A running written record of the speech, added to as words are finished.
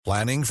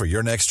Planning for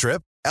your next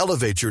trip?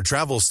 Elevate your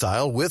travel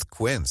style with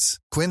Quince.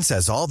 Quince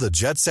has all the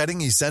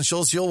jet-setting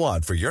essentials you'll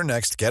want for your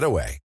next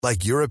getaway,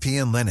 like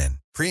European linen,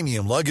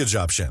 premium luggage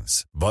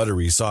options,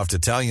 buttery soft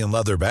Italian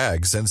leather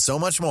bags, and so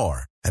much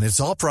more. And it's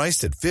all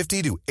priced at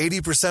 50 to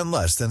 80%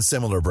 less than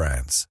similar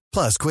brands.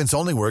 Plus, Quince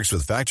only works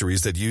with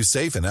factories that use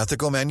safe and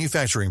ethical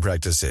manufacturing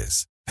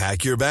practices.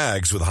 Pack your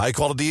bags with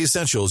high-quality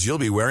essentials you'll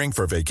be wearing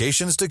for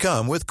vacations to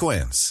come with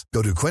Quince.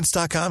 Go to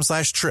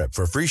quince.com/trip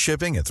for free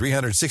shipping and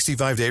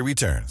 365-day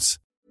returns.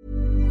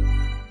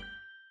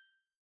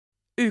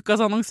 Ukas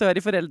annonsør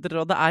i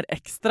Foreldrerådet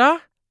Ekstra.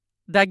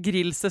 Det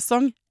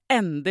grillsesong.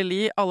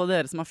 Endelig, alle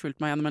dere som har fulgt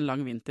meg gjennom en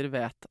lang vinter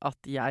vet at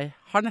jeg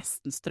har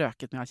nesten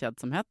strøket med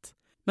kjedsomhet.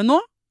 Men nå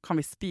kan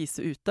vi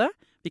spise ute,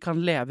 vi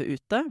kan leve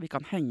ute, vi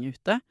kan henge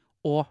ute,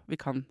 og vi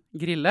kan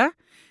grille.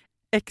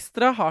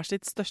 Ekstra har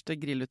sitt største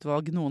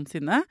grillutvalg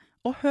noensinne,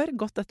 og hør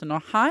godt etter nå.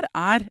 Her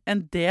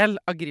en del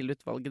av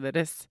grillutvalget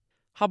deres.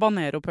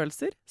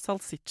 Habanero-pølser,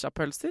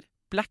 salsiccia-pølser,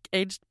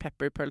 black-aged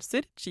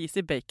pepper-pølser,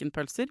 cheesy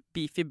bacon-pølser,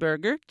 beefy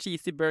burger,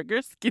 cheesy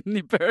burger,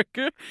 skinny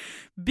burger,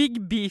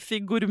 big beefy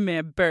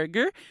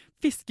gourmet-burger,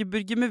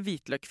 fiskeburger med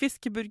hvitløk,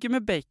 fiskeburger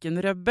med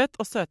bacon, røbbet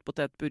og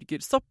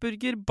søtpotetburger,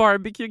 soppburger,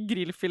 barbecue,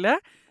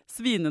 grillfilet,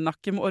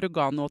 svinenakke med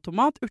oregano og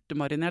tomat,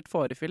 urtemarinert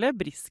fårefilet,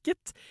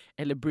 brisket,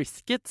 eller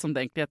brisket som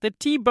det egentlig heter,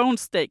 T-bone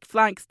steak,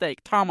 flank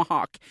steak,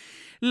 tomahawk,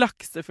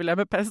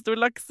 laksefilet med pesto,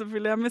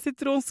 laksefilet med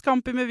sitron,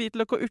 scampi med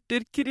hvitløk og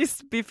urter,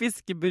 crispy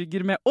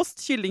fiskeburger med ost,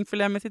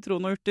 kyllingfilet med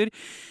sitron og urter,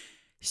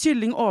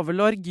 kylling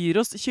overlår,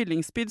 gyros,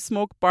 kyllingspyd,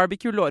 smoke,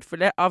 barbecue,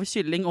 lårfilet av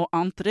kylling og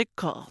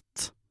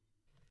entrecôte.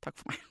 Takk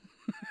for meg.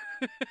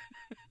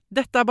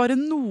 Dette bare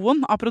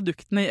noen av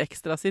produktene i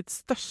Ekstra sitt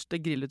største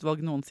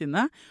grillutvalg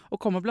noensinne, og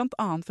kommer blant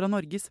annet fra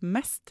Norges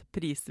mest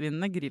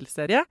prisvinnende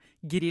grillserie,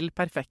 Grill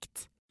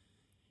Perfekt.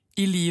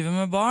 I livet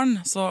med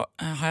barn så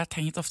har jeg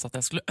tenkt ofte at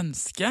jeg skulle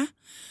ønske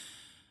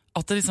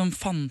at det liksom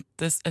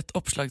fantes et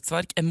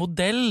oppslagsverk, en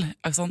modell,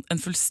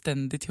 en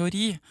fullstendig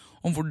teori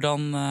om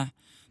hvordan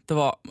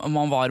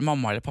man var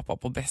mamma eller pappa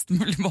på best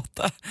mulig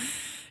måte.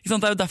 Det jo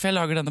derfor jeg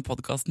lager denne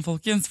podcasten,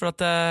 folkens, for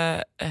at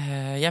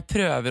jeg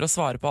prøver å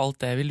svare på alt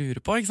det vi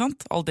lurer på, ikke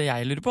sant? Alt det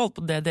jeg lurer på, alt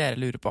det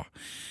dere lurer på.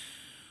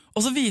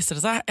 Og så viser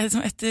det seg,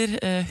 etter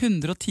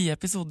 110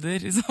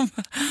 episoder,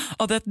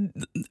 at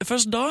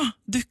først da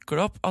dukker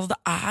det opp, det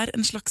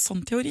en slags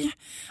sånn teori.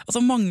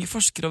 Mange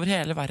forskere over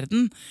hele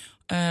verden,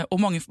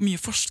 og mye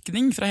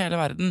forskning fra hele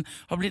verden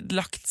har blitt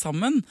lagt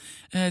sammen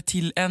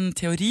til en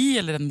teori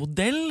eller en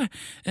modell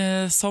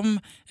som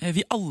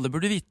vi alle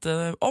burde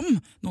vite om.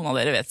 Noen av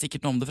dere vet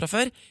sikkert noe om det fra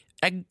før.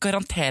 Jeg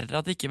garanterer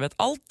at dere ikke vet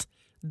alt.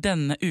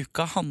 Denne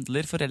uka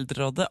handler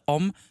Foreldrerådet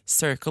om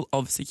Circle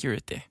of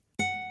Security.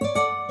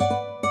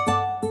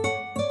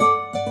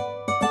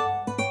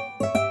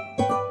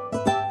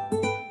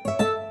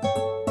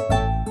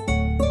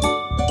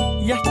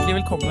 Hjertelig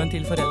velkommen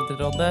til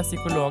Foreldrerådet,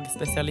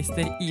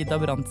 psykologspesialister Ida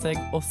Brandseg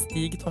og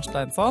Stig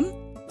Torsteinsson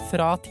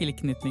fra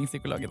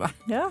Tilknytningspsykologene.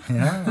 Ja.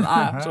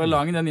 Den så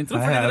lang den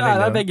introen, fordi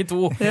dere her begge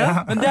to.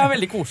 Ja. Men det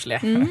veldig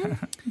koselig.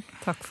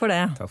 Takk for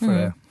det. Takk for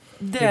det.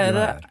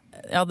 Dere,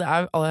 det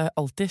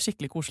alltid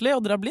skikkelig koselig,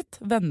 og dere har blitt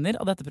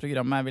venner av dette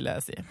programmet, vil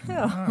jeg si.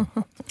 Ja.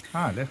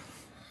 Herlig.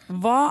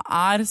 Hva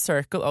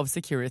Circle of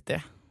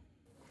Security?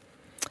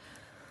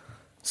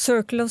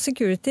 Circle of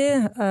Security,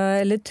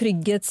 eller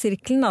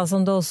trygghetssirkelen,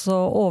 som det også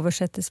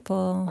oversettes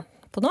på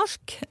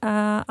norsk,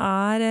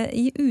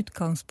 i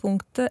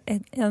utgangspunktet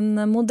en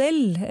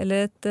modell,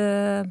 eller et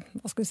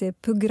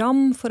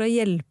program for å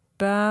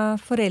hjelpe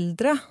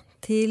foreldre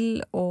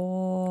til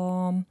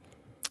å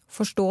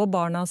forstå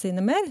barna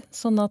sine mer,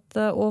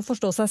 og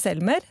forstå seg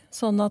selv mer,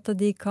 sånn at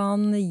de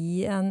kan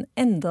gi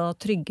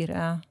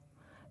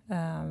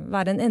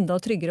være en enda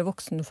tryggere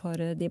voksen for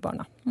de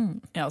barna.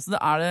 Ja, så det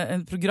det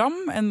et program?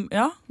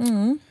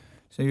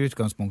 Så i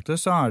utgangspunktet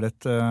så det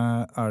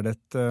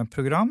et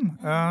program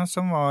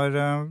som var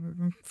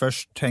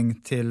først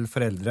tenkt til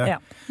foreldre. Ja.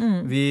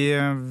 Vi,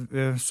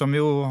 som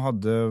jo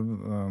hadde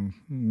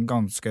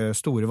ganske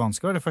store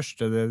vansker, det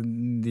første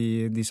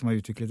de som har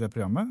utviklet det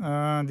programmet,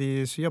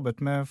 de jobbet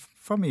med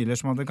familier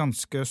som hadde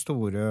ganske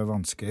store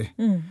vansker.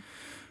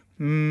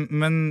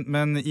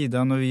 Men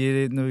Ida, når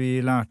vi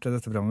lærte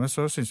dette programmet,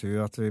 så synes vi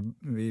jo at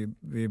vi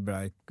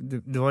ble,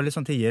 det var litt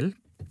sånn til hjelp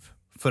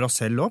for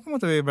oss selv også, på en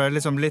måte. Vi ble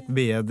liksom litt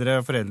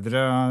bedre foreldre,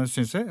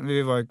 synes vi.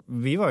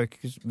 Vi var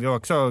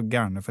ikke så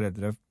gærne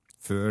foreldre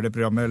før det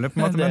programmet, eller på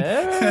en måte.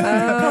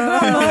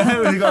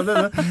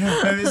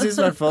 Men vi synes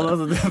I hvert fall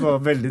at det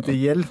var veldig til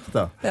hjelp,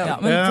 da. Ja,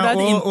 men for det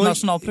et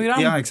internasjonalt program.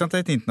 Ja, ikke sant?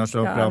 Det et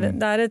internasjonalt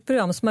program. Det et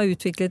program som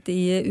utviklet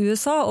I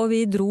USA, og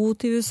vi dro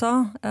til USA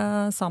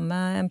sammen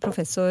med en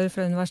professor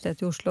fra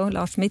Universitetet I Oslo,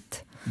 Lars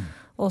Schmidt.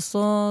 Og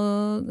så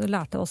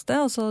lærte oss det,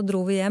 og så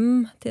dro vi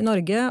hjem til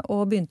Norge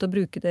og begynte å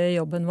bruke det I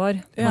jobben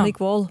vår, på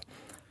Nick Wall.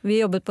 Vi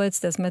jobbet på et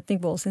sted som het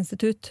Nick Walls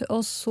Institutt,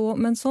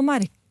 men så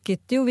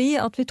merket jo vi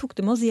at vi tok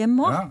det med oss hjem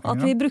også,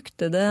 at vi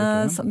brukte det,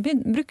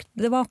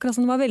 det var akkurat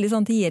som det var veldig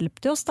sånn til hjelp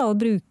til oss da, å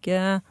bruke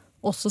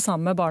også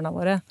sammen med barna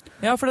våre.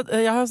 Ja, for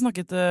jeg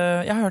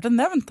har hørt det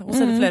nevnt hos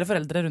flere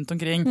foreldre rundt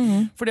omkring.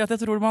 Fordi at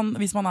jeg tror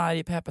hvis man er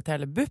i PPT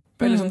eller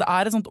BUP, eller det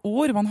er et sånt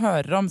ord man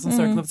hører om, som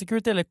Circle of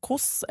Security, eller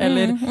KOS,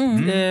 eller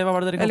hva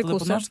var det dere kalte det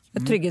på norsk?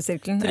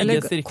 Trygghetssirkelen.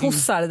 Eller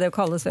KOS er det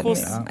kalles veldig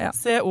mye. Ja.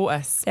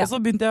 COS.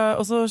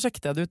 Og så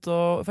sjekket jeg det ut,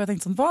 for jeg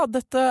tenkte sånn,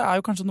 dette er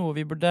jo kanskje noe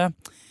vi burde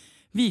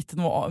vite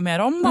noe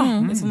mer om, da,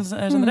 sånn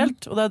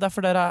generelt. Og det er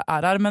derfor dere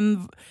er her. Men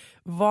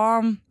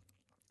hva...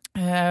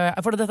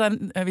 For dette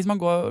hvis man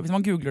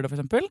googler det for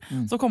eksempel,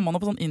 så kommer man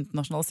opp på sånn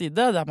internasjonal side.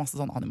 Det er masse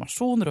sånn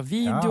animasjoner og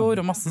videoer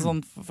og masse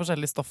sånn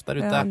forskjellig stoff der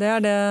ute. Ja,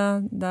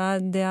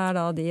 det er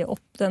da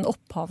den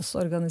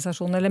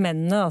opphavsorganisasjonen, eller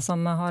mennene da,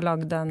 som har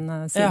lagd den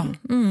siden.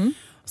 Ja.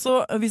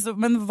 Så,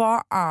 men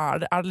hva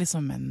er det? Er det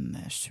liksom en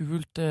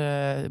skjult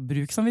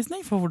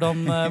bruksanvisning for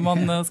hvordan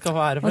man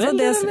skal være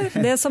forelder?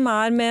 Det som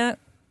er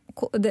med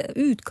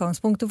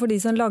utgangspunktet for de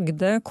som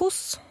lagde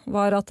KOS,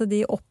 var at de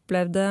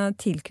opplevde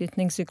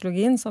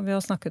tilknytningspsykologien, som vi har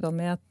snakket om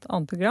i et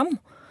annet program,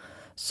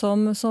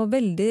 som så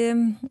veldig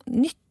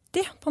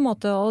nyttig på en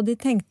måte, og de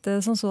tenkte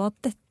som så at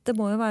dette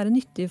må jo være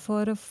nyttig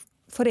for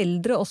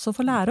foreldre også å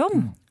få lære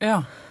om.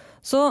 Ja.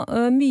 Så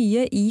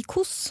mye i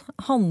KOS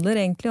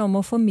handler egentlig om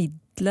å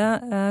formidle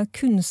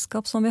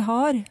kunnskap som vi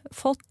har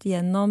fått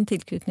gjennom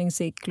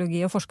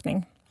tilknytningspsykologi og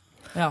forskning.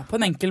 Ja, på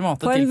en enkel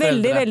måte på til en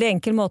foreldre. veldig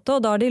enkel måte,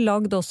 og da har de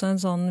lagd også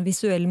en sånn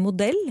visuell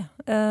modell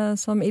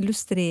som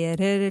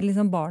illustrerer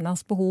liksom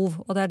barnas behov,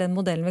 og det er den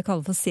modellen vi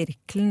kaller for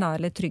sirkelen,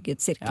 eller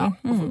trygghetssirkelen.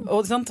 Ja.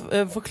 Og sant,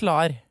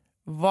 forklar,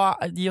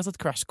 gi oss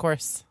et crash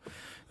course.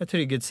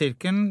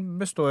 Trygghetssirkelen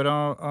består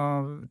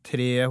av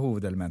 3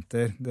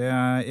 hovedelementer. Det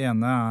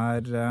ene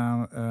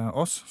er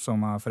oss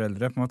som er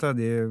foreldre, på en måte,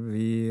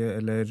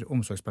 eller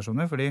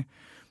omsorgspersoner, fordi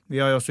vi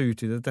har jo også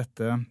utvidet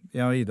dette.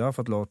 Jeg og Ida har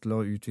fått lov til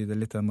å utvide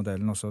litt den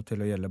modellen også til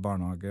å gjelde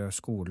barnehage,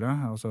 skole,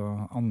 altså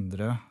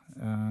andre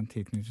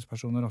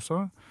tilknytningspersoner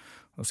også,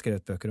 og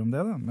skrevet bøker om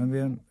det da.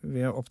 Men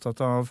vi er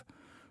opptatt av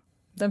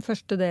den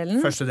første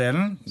delen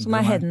som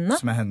er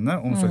hendene,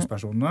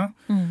 omsorgspersonene.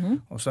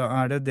 Og så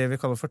er det vi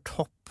kaller for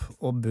topp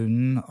og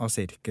bunn av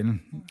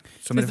sirkelen.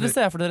 Hvis dere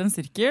ser for dere en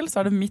sirkel,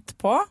 så er det midt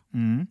på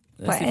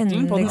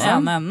sirkelen. På den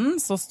ene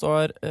enden så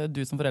står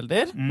du som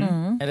forelder,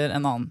 eller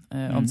en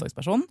annen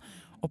omsorgsperson.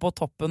 Og på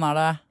toppen er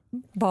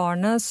det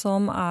barnet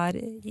som er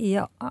i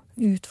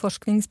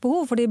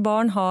utforskningsbehov, fordi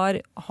barn har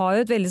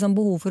jo et veldig sånn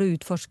behov for å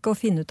utforske og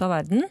finne ut av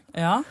verden.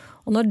 Ja.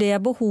 Og når det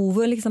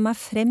behovet liksom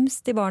er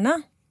fremst i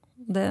barnet,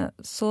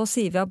 så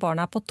sier vi at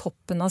barnet er på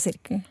toppen av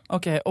sirkelen.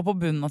 Ok, og på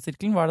bunnen av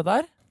sirkelen, hva er det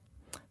der?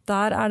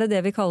 Der er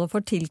det vi kaller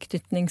for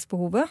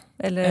tilknytningsbehovet,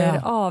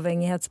 eller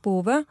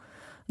avhengighetsbehovet.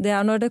 Det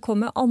er når det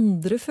kommer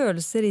andre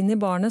følelser inn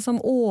i barnet som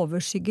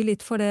overskygger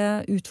litt for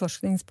det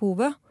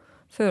utforskningsbehovet.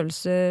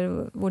 Følelser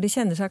hvor de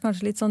kjenner seg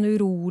kanskje litt sånn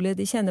urolig,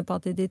 de kjenner på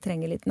at de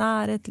trenger litt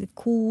nærhet, litt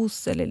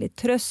kos, eller litt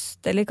trøst,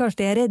 eller kanskje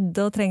de er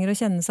redde og trenger å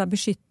kjenne seg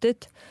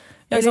beskyttet,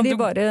 eller de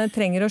bare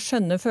trenger å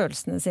skjønne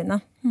følelsene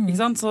sine. Ikke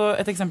sant? Så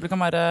et eksempel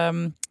kan være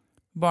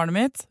barnet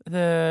mitt,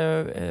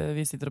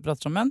 vi sitter og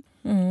prater sammen,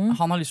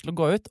 han har lyst til å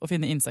gå ut og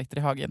finne insekter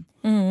i hagen.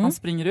 Han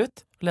springer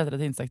ut, leder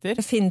etter insekter.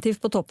 Definitivt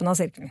på toppen av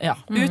sirkelen. Ja,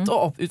 ut og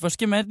opp,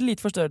 utforske med et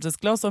lite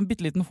forstørrelsesglass og en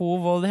bitteliten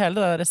hov og det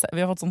hele.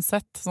 Vi har fått sånn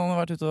sett, så han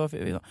har vært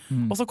ute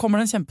og så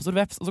kommer det en kjempestor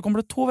veps, og så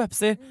kommer det 2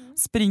 vepser,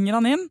 springer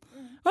han inn,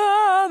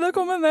 det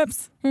kommer en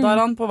veps. Da er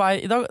han på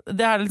vei.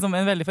 Det er liksom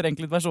en veldig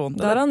forenklet versjon.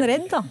 Da er han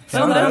redd, da.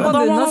 Og da må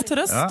han ha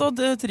trøst og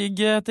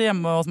trygghet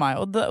hjemme hos meg.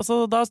 Og så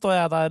da står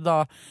jeg der da,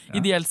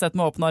 ideelt sett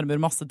med åpne armer,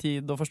 masse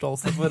tid og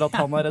forståelse for at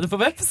han er redd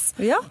for veps,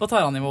 og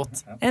tar han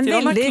imot. En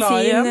veldig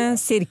fin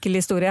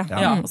sirkelhistorie.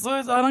 Ja, og så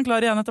er han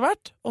klar igjen etter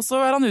hvert, og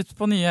så er han ut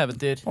på nye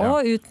eventyr.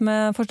 Og ut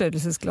med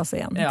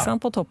forstørrelsesglasset igjen, ikke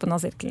sant? På toppen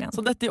av sirkelen igjen.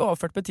 Så dette i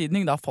overført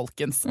betydning da,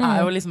 folkens,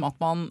 er jo liksom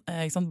at man,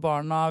 ikke sant,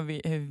 barna,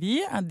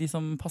 vi er de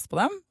som passer på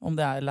dem, om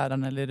det er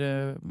læreren eller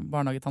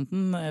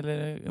barnehagetanten eller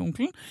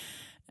onkelen.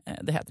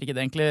 Det heter ikke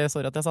det egentlig,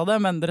 sorry at jeg sa det,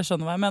 men dere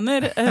skjønner hva jeg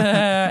mener.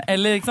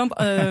 Eller, ikke sant,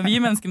 vi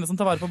menneskene som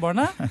tar vare på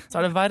barnet,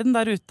 så er det verden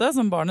der ute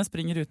som barnet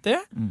springer ut i.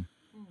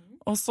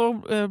 Og så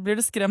blir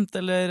det skremt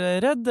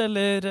eller redd,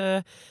 eller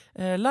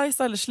lei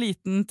seg, eller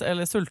slitent,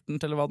 eller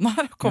sultent, eller hva den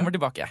er, og kommer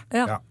tilbake.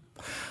 Ja.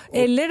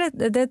 Eller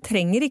det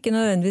trenger ikke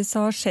nødvendigvis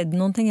å ha skjedd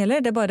noen ting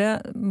heller, det er bare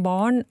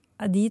barn,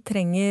 de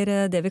trenger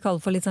det vi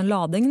kaller for litt sånn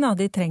lading, da.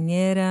 De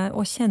trenger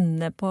å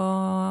kjenne på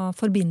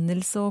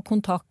forbindelse og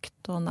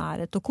kontakt og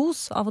nærhet og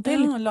kos av og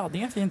til. Ja,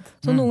 lading er fint.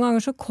 Så noen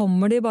ganger så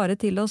kommer de bare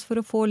til oss for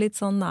å få litt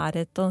sånn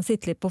nærhet og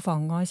sitte litt på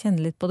fanget og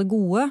kjenne litt på det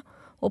gode,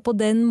 og på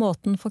den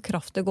måten få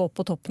kraft til å gå opp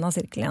på toppen av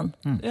sirkelen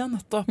igjen. Ja,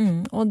 nettopp.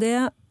 Og det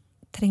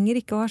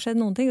trenger ikke å ha skjedd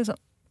noen ting.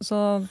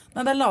 Nei,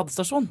 det er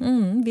ladestasjon.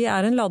 Vi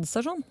er en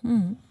ladestasjon.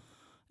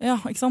 Ja,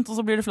 ikke sant? Og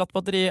så blir det flatt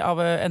batteri av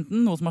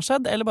enten noe som har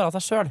skjedd, eller bare av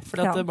seg selv.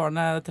 Fordi at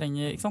barnet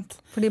trenger, ikke sant?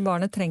 Fordi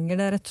barnet trenger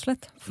det rett og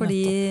slett. Fordi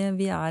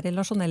vi er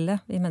relasjonelle,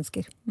 vi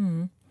mennesker.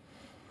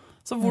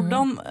 Så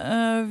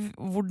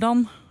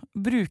hvordan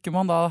bruker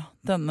man da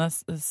denne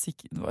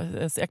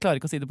jeg klarer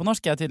ikke å si det på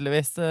norsk, jeg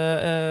tydeligvis.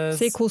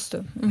 Si kos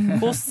du.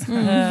 Kos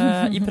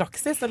i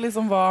praksis, eller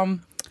liksom hva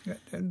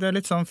Det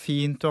litt sånn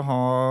fint å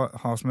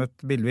ha som et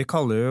bilde. Vi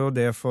kaller jo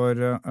det for,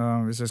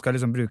 hvis vi skal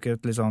liksom bruke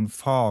et litt sånn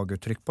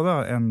faguttrykk på det,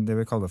 enn det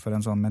vi kaller for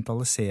en sånn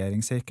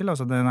mentaliseringssirkel.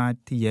 Altså den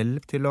til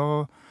hjelp til å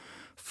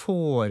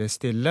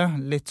forestille,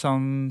 litt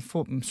sånn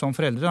som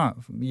foreldre, da,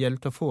 hjelp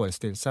til å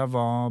forestille seg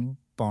hva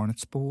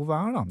barnets behov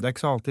da. Det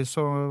ikke så alltid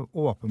så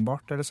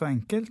åpenbart eller så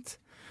enkelt.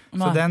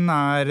 Nei. Så den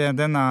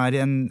er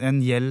en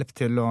hjelp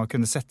til å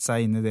kunne sette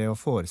seg inn i det og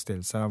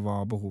forestille seg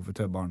hva behovet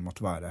til barn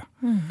måtte være.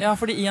 Ja,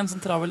 fordi i en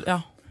sånn travel, ja.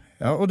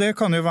 Ja, og det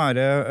kan jo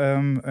være,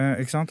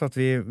 ikke sant, at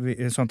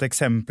et sånt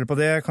eksempel på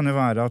det kan jo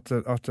være at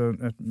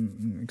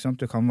ikke sant,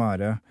 det kan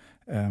være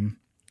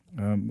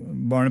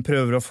barnet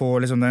prøver å få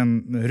liksom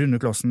den runde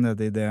klossen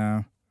nede i det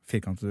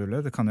firkantede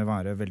hullet. Det kan jo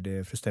være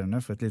veldig frustrerende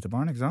for et lite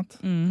barn, ikke sant?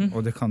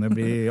 Og det kan jo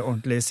bli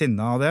ordentlig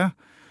sinne av det.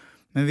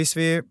 Men hvis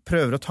vi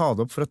prøver å ta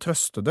det opp for å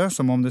trøste det,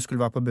 som om det skulle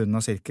være på bunnen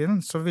av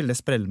sirkelen, så vil det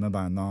sprelle med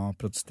beina og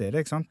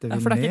protestere, ikke sant? Det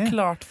vil for det er ikke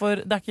klart for,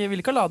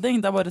 vil ikke ha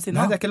lading, det er bare sinne.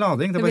 Nei, det er ikke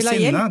lading, det er bare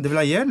sinne. Det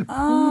vil ha hjelp.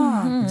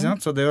 Ikke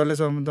sant? Så det å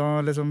liksom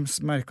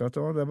merke at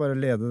det er bare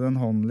å lede den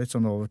hånden litt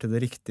sånn over til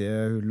det riktige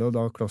hullet, og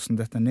da klossen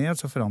detter ned,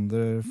 så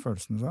forandrer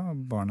følelsene seg,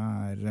 og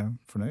barnet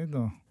fornøyd,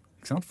 og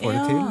ikke sant? Får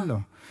det til.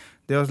 Og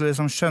det å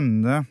liksom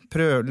skjønne,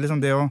 prøve, liksom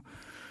det å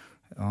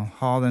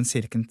ha den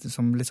sirkelen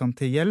som litt sånn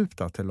til hjelp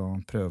da, til å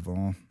prøve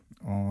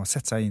å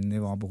sette seg inn i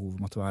hva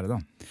behovet måtte være da.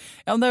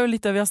 Ja, men det er jo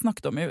litt det vi har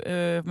snakket om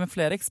med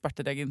flere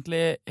eksperter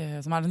egentlig,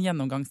 som en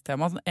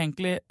gjennomgangstema. Som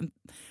egentlig,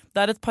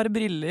 det et par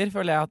briller,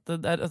 føler jeg, at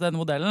det denne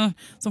modellen,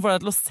 som får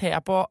deg til å se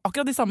på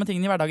akkurat de samme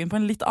tingene i hverdagen på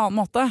en litt annen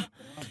måte.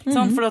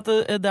 For at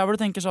der hvor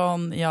du tenker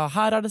sånn, ja,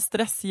 her det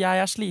stress,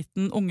 jeg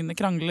sliten, ungene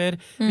krangler,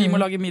 vi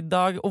må lage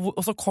middag, og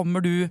så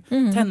kommer du,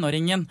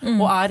 tenåringen,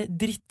 og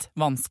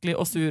drittvanskelig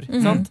og sur.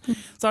 Sant?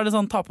 Så det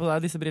sånn, ta på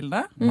deg disse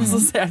brillene, og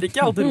så ser det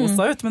ikke alltid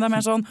rosa ut, men det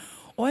mer sånn,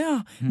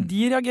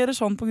 de reagerer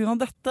sånn på grunn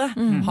av dette.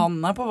 Han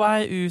på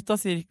vei ut av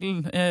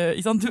sirkelen.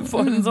 Du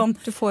får en sånn,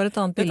 du får et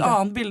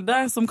annet bilde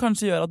som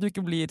kanskje gjør at du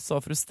ikke blir så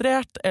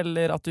frustrert,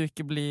 eller at du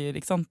ikke blir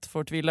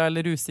fortvilet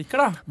eller usikker.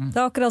 Da.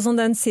 Det akkurat som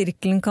den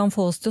sirkelen kan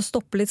få oss til å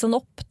stoppe litt sånn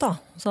opp, da.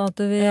 Så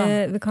at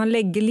vi kan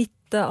legge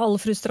litt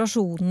alle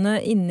frustrasjonene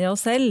inni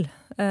oss selv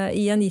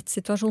i en gitt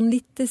situasjon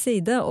litt til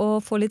side,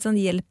 og få litt sånn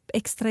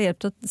ekstra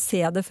hjelp til å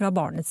se det fra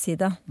barnets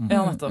side.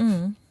 Ja,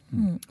 nettopp.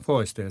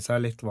 Forestille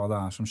seg litt hva det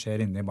som skjer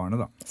inni barnet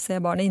da. Se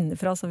barnet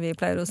innenfra, som vi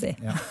pleier å si.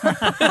 Ja.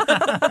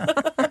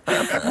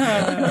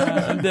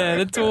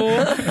 Dere to.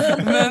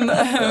 Men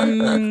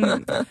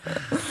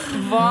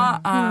hva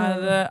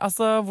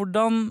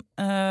hvordan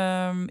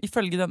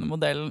ifølge denne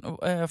modellen,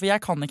 for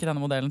jeg kan ikke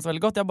denne modellen så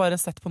veldig godt, jeg har bare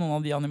sett på noen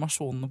av de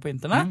animasjonene på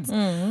internett,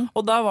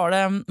 og da var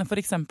det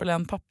for eksempel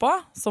en pappa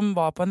som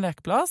var på en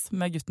lekeplass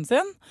med gutten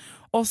sin,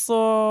 og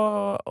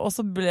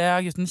så ble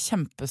gutten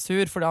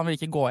kjempesur fordi han ville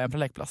ikke gå hjem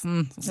fra lekeplassen.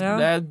 Så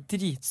ble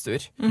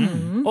dritsur.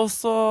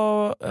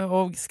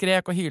 Og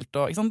skrek og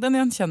hylte. Det er en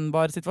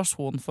gjenkjennbar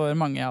situasjon for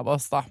mange av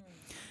oss da.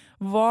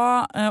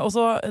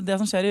 Det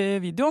som skjer i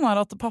videoen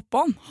at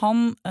pappaen,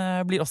 han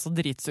blir også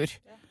dritsur.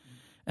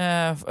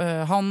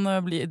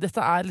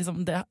 Dette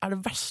det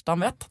verste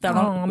han vet. Det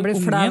han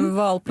blir flau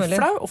og alt mulig.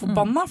 Flau og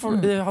forbanna, for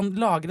han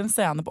lager en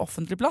scene på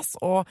offentlig plass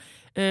og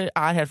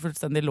helt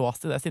fullstendig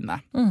låst i det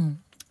sinnet.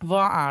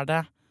 Hva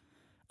det?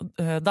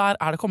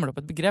 Der kommer det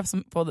opp et begrep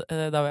som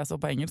der jeg så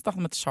på engelsk da,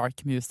 som et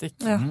shark music.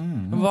 Ja.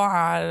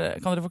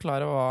 Kan dere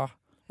forklare hva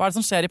det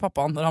som skjer i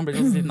pappaen når han blir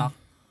så sinna?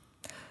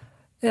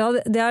 Ja,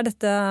 det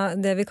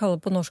det vi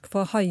kaller på norsk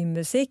for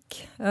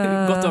haimusikk.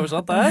 Godt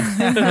oversatt der.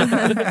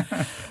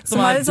 Som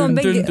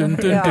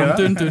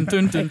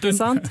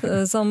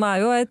Som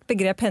jo et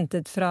begrep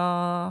hentet fra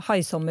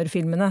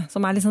haisommerfilmene,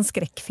 som litt sånn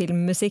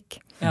skrekkfilmmusikk.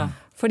 Ja.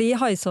 Fordi i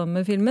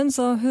haisommerfilmen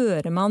så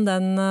hører man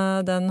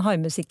den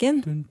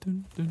haimusikken.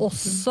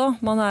 Også,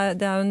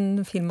 det jo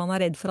en film man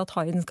redd for at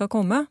haien skal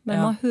komme,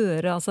 men man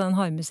hører altså den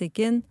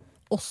haimusikken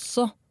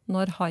også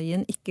når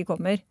haien ikke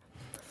kommer.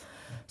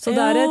 Så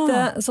det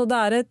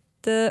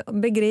et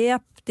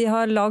begrep de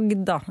har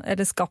lagd da,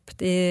 eller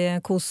skapt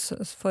i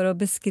KOS for å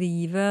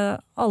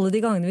beskrive alle de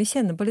gangene vi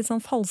kjenner på litt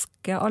sånn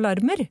falske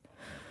alarmer.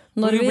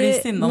 Når vi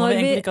blir sinna når vi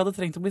egentlig ikke hadde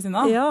trengt å bli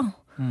sinna. Ja,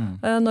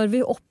 når vi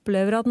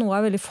opplever at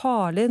noe veldig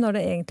farlig, når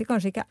det egentlig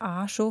kanskje ikke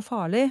så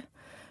farlig.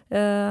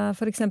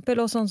 For eksempel,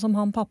 og sånn som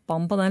han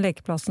pappaen på den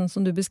lekeplassen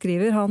som du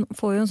beskriver, han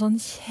får jo en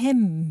sånn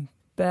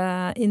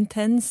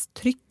intens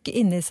trykk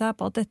inni seg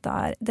på at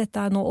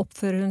dette nå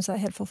oppfører hun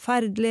seg helt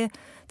forferdelig,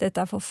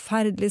 dette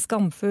forferdelig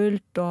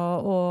skamfullt,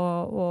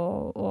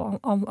 og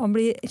han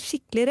blir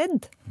skikkelig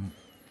redd.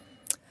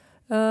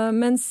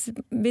 Mens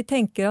vi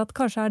tenker at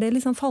kanskje det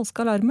liksom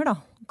falske alarmer da.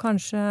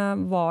 Kanskje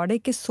var det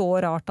ikke så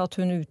rart at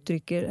hun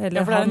uttrykker...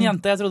 Eller for det en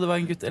jente, jeg trodde det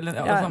var en gutt. Eller,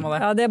 samme det.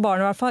 Ja, det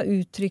barnet i hvert fall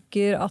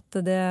uttrykker at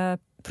det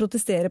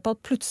protesterer på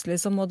at plutselig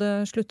så må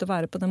det slutte å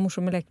være på den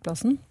morsomme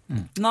lekeplassen.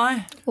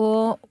 Nei.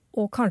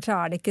 Og kanskje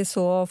det ikke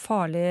så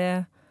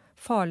farlig,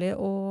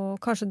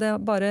 og kanskje det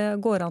bare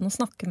går an å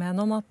snakke med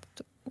henne om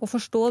å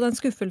forstå den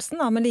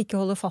skuffelsen, da, men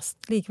likevel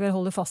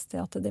holde fast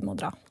i at de må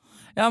dra.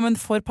 Ja, men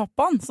for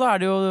pappaen så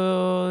det jo,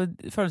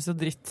 føles jo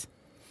dritt.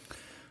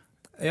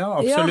 Ja,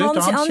 absolutt.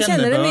 Ja, han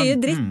kjenner det mye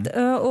dritt,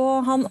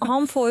 og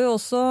han får jo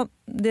også,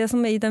 det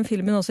som i den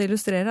filmen også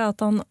illustrerer,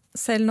 at han,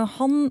 selv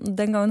når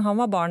den gangen han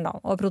var barn da,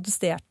 og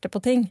protesterte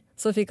på ting,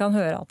 så fikk han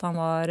høre at han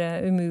var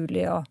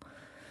umulig, og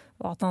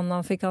at han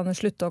fikk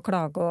slutte å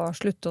klage og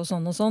slutte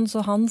og sånn,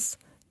 så hans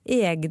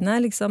egne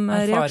liksom,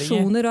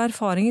 reaksjoner og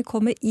erfaringer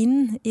kommer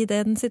inn i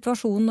den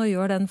situasjonen og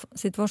gjør den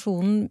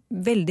situasjonen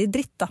veldig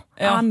dritt da.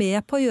 Med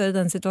på å gjøre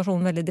den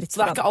situasjonen veldig dritt.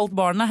 Så det ikke alt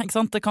barnet, ikke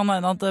sant? Det kan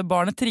være at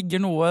barnet trigger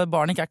noe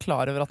barnet ikke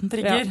klar over at den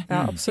trigger.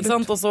 Ja, absolutt. Ikke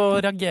sant? Og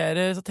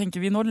så tenker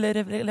vi, nå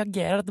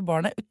reagerer dette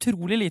barnet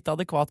utrolig lite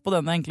adekvat på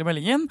denne enkle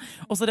meldingen,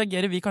 og så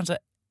reagerer vi kanskje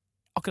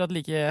akkurat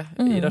like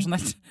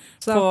irrasjonelt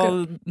på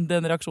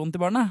den reaksjonen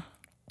til barnet.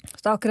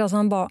 Så det akkurat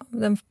som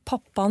den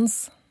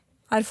pappans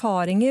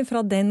erfaringer fra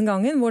den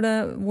gangen,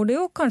 hvor det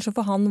jo kanskje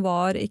for han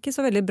var ikke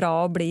så veldig bra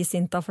å bli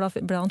sint da, for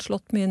da ble han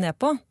slått mye ned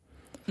på.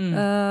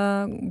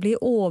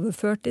 Blir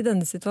overført i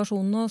denne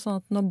situasjonen, sånn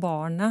at når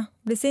barnet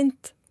blir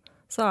sint,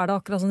 så det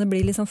akkurat sånn det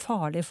blir liksom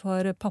farlig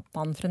for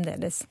pappaen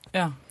fremdeles.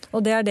 Ja.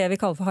 Og det det vi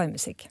kaller for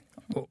haimusikk.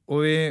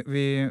 Og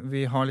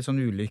vi har litt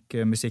sånn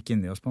ulik musikk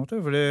inni oss på en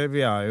måte, for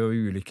vi jo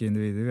ulike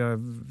individer,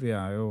 vi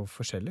jo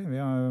forskjellige. Vi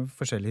har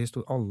forskjellige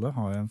historier, alle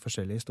har en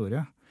forskjellig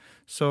historie.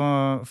 Så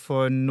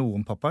for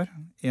noen pappaer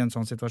i en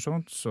sånn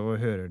situasjon, så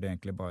hører de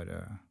egentlig bare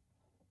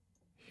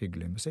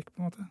hyggelig musikk,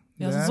 på en måte.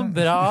 Ja, så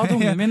bra at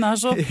ungen min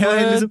så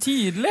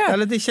tydelig.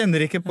 Eller de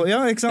kjenner ikke på,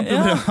 ikke sant, det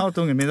bra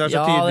at ungen min så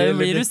tydelig. Ja, det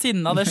blir du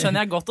sinna, det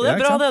skjønner jeg godt, og det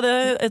bra,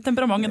 det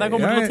temperamentet der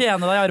kommer til å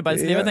tjene deg i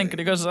arbeidslivet,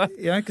 tenker de kanskje.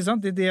 Ja, ikke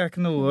sant, de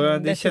ikke noe,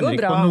 de kjenner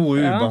ikke på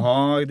noe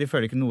ubehag, de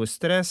føler ikke noe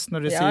stress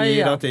når de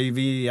sier at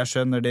jeg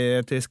skjønner det,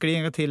 til skli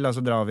en gang til,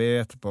 så drar vi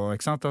etterpå,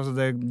 ikke sant, altså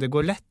det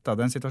går lett da,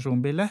 den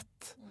situasjonen blir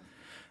lett.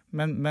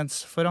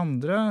 Mens for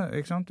andre,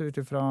 ikke sant,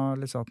 utifra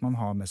liksom at man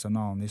har med seg en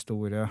annen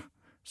historie,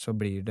 så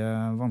blir det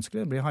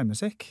vanskelig, det blir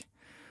haimusikk.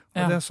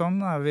 Og sånn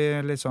vi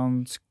litt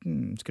sånn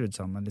skrudd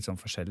sammen, litt sånn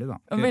forskjellig da.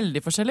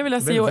 Veldig forskjellig vil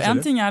jeg si, og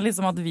en ting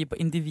liksom at vi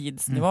på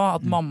individsnivå,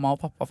 at mamma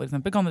og pappa for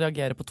eksempel kan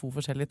reagere på 2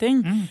 forskjellige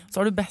ting,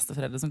 så har du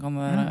besteforeldre som kan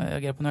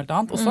reagere på noe helt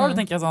annet, og så har du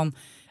tenker jeg sånn,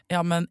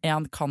 men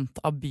en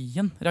kant av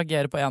byen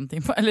reagerer på en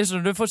ting. Eller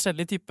så du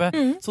forskjellige typer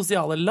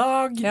sosiale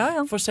lag,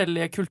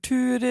 forskjellige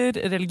kulturer,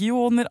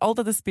 religioner, alt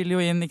dette spiller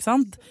jo inn, ikke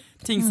sant?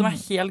 Ting som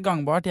helt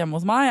gangbart hjemme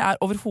hos meg,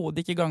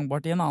 overhodet ikke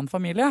gangbart i en annen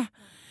familie.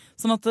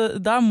 Sånn at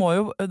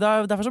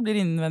derfor så blir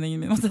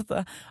innvendingen min mot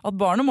dette,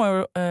 at barnet må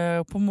jo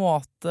på en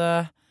måte,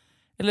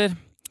 eller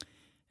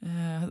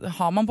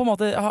har man på en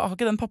måte, har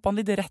ikke den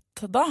pappaen litt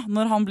rett da,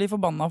 når han blir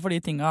forbannet for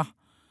de tinga?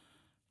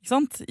 Ikke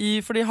sant?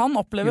 Fordi han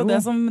opplever det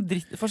som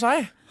dritt for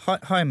seg.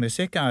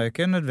 Haimusikk jo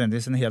ikke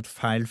nødvendigvis en helt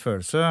feil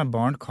følelse.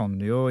 Barn kan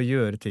jo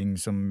gjøre ting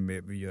som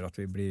gjør at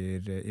vi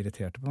blir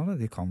irriterte på det.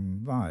 De kan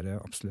være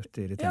absolutt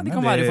irriterende. Ja, de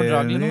kan være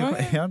ufordragelige noen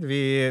ganger. Ja,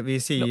 vi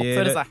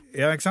sier,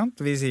 ikke sant?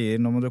 Vi sier,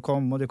 nå må du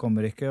komme, og de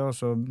kommer ikke, og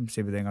så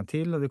sier vi det en gang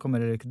til, og de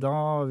kommer ikke da,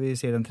 og vi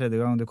sier den tredje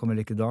gang, og de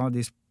kommer ikke da,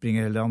 de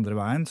springer hele andre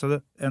veien.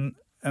 Så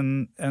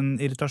en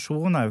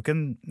irritasjon jo ikke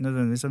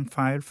nødvendigvis en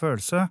feil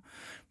følelse.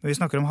 Når vi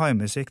snakker om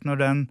haimusikk,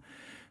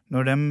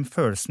 når den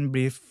følelsen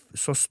blir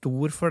så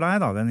stor for deg,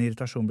 da, den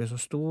irritasjonen blir så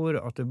stor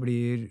at det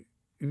blir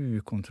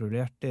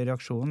ukontrollert i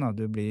reaksjonen, da.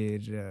 Du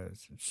blir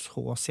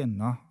så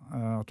sinna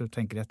at du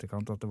tenker i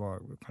etterkant at det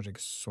var kanskje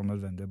ikke så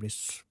nødvendig å bli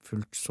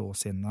fullt så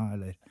sinna,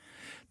 eller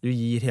du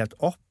gir helt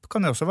opp,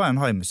 kan det også være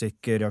en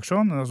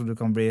haimusikkreaksjon, altså du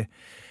kan bli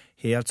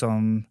helt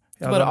sånn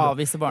bare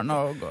avviser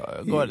barnet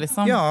og går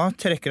liksom? Ja,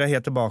 trekker deg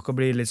helt tilbake og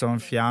blir litt sånn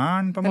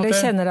fjern på en måte.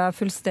 Eller kjenner deg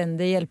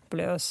fullstendig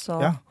hjelpeløs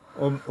og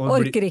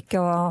orker ikke,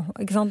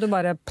 ikke sant? Du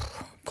bare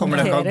kommer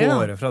deg ikke av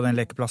gårde fra den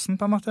lekeplassen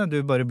på en måte. Du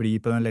bare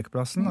blir på den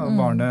lekeplassen, og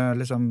barnet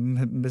liksom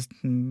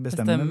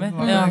bestemmer.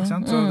 Ikke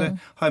sant? Så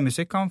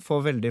haimusikk kan få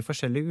veldig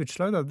forskjellige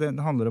utslag. Da. Det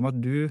handler om at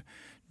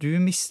du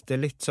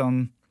mister litt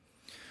sånn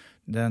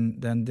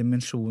den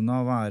dimensjonen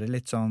av å være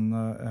litt sånn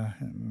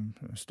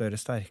større,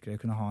 sterkere,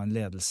 kunne ha en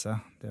ledelse.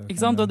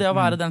 Ikke sant? Og det å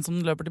være den som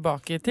løper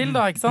tilbake til,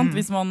 da, ikke sant?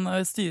 Hvis man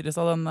styres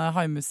av den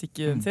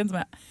haimusikken sin,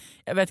 som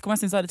jeg vet ikke om jeg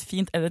synes det et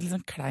fint eller et litt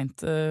sånn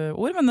kleint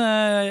ord, men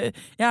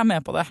jeg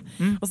med på det.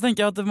 Og så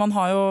tenker jeg at man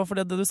har jo, for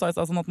det du sa i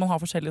stad, sånn at man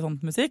har forskjellig sånn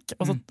musikk,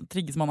 og så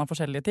trigges man av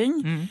forskjellige ting.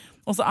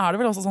 Og så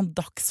det vel også sånn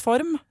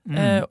dagsform,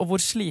 og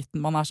hvor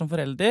sliten man som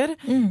forelder.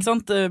 Ikke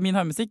sant? Min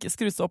haimusikk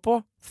skrus opp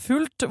på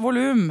fullt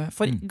volum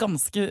for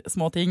ganske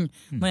små ting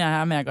når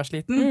jeg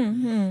megasliten.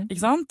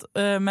 Ikke sant?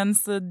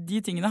 Mens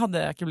de tingene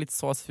hadde jeg ikke blitt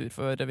så sur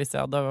for hvis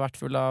jeg hadde vært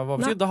full av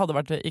overskudd. Da hadde det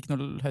vært ikke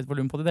noe høyt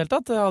volum på det i det hele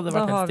tatt. Det hadde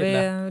vært da har vi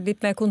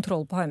litt mer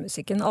kontroll på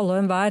haimusikken, alle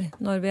og enhver,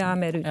 når vi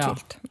mer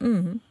uthvilt.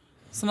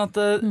 Sånn at,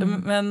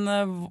 men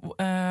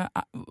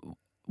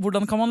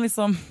hvordan kan man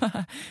liksom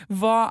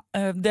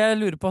det jeg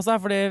lurer på så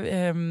fordi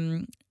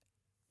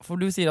for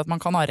du sier at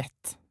man kan ha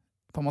rett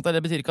på en måte,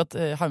 det betyr ikke at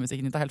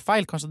haimusikken din helt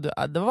feil, kanskje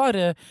det var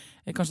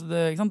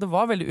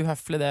veldig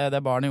uhøflig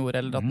det barnet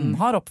gjorde, eller at den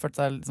har oppført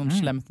seg sånn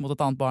slemt mot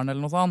et annet barn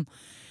eller noe sånt,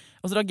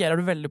 og så reagerer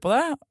du veldig på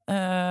det.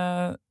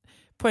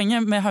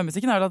 Poenget med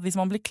haimusikken at hvis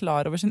man blir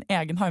klar over sin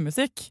egen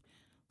haimusikk,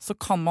 så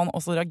kan man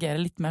også reagere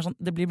litt mer sånn,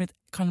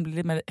 kan bli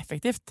litt mer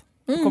effektivt.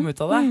 å komme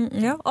ut av det.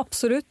 Ja,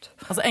 absolutt.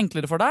 Altså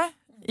enklere for deg,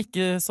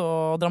 ikke så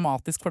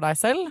dramatisk for deg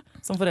selv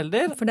som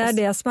forelder. For det er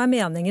det som er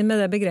meningen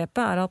med det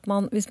begrepet, er at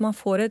hvis man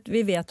får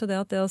vi vet jo det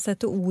at det å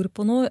sette ord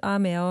på noe er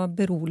med å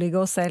berolige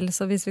oss selv.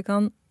 Så hvis vi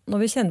kan,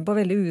 når vi kjenner på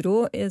veldig uro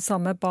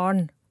sammen med et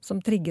barn som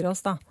trigger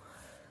oss da,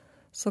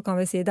 så kan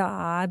vi si det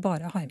er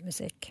bare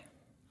haimusikk.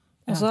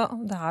 Og så,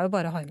 det er jo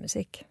bare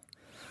haimusikk.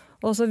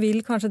 Og så vil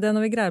kanskje det,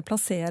 når vi greier å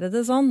plassere det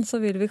sånn, så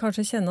vil vi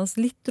kanskje kjenne oss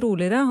litt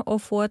roligere og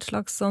få et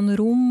slags sånn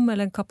rom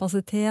eller en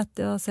kapasitet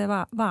til å se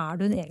hva er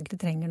det hun egentlig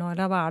trenger nå,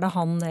 eller hva er det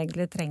han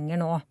egentlig trenger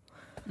nå.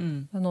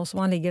 Nå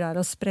som han ligger der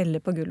og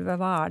spreller på gulvet,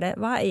 hva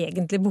er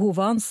egentlig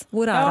behovet hans?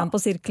 Hvor er han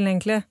på sirkelen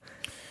egentlig?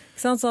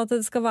 Ikke sant? Så at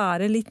det skal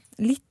være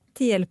litt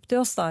til hjelp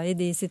til oss da, i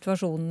de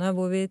situasjonene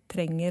hvor vi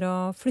trenger å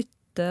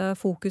flytte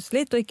fokus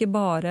litt, og ikke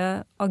bare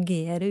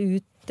agere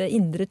ut det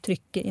indre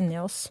trykket inni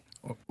oss.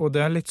 Og det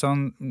er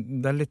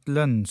litt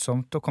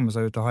lønnsomt å komme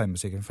seg ut av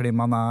haimusikken, fordi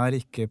man er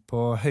ikke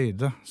på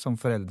høyde som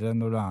foreldre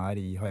når du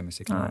er i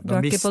haimusikken. Nei, du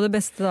er ikke på det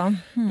beste da.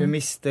 Du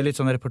mister litt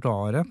sånn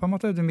repertoaret på en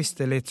måte, du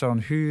mister litt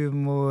sånn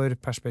humor,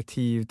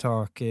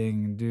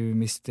 perspektivtaking, du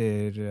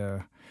mister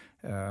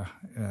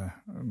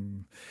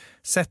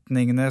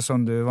setningene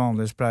som du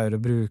vanligvis pleier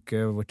å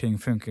bruke, hvor ting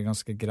funker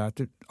ganske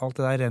greit. Alt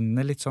det der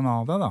renner litt sånn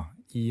av deg da.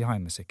 I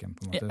haimusikken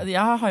på en måte. Jeg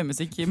har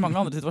haimusikk i mange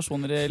andre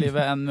situasjoner i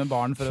livet enn med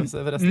barn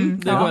forresten.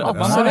 Det går opp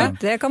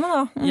absolutt, det kan man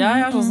da.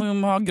 Jeg er sånn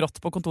som har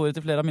grått på kontoret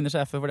til flere av mine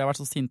sjefer fordi jeg har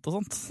vært så sint og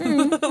sånt.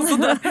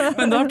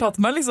 Men det har tatt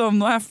meg liksom,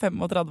 nå er jeg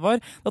 35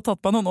 år, det har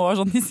tatt meg noen år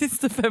sånn de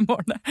siste 5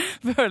 årene,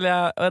 føler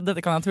jeg,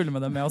 dette kan jeg tulle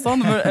med dem med og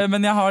sånn,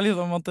 men jeg har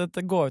liksom måttet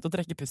gå ut og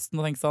trekke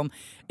pusten og tenke sånn,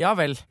 ja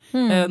vel,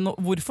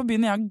 hvorfor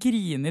begynner jeg å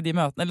grine i de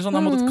møtene? Eller sånn,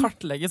 jeg har måttet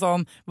kartlegge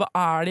sånn, hva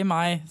er det i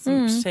meg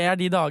som skjer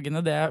de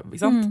dagene det,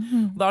 ikke sant?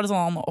 Da er det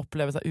sånn at man opplever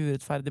seg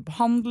urettferdig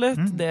behandlet,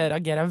 det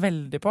reagerer jeg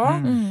veldig på.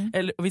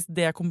 Eller hvis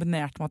det er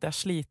kombinert med at jeg er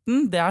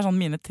sliten, det er sånn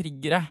mine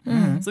triggere.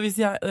 Så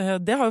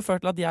det har jo ført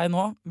til at jeg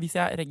nå, hvis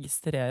jeg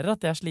registrerer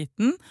at jeg er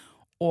sliten,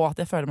 og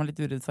at jeg føler meg litt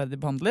urettferdig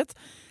behandlet,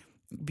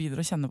 begynner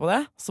å kjenne på det,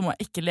 så må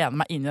jeg ikke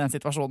lene meg inn i den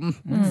situasjonen.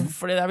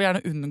 Fordi jeg vil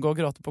gjerne unngå å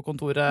gråte på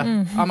kontoret.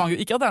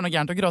 Ikke at det er noe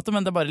gærent å gråte,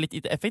 men det er bare litt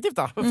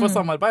effektivt da, for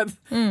samarbeid.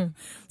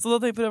 Så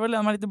da prøver jeg å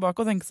lene meg litt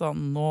tilbake og tenke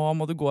sånn, nå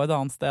må du gå et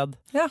annet sted,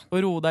 og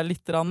roe deg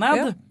litt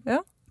ned.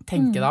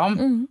 Tenke deg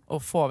om,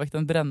 og få vekk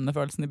den brennende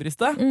følelsen i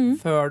brystet,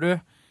 før du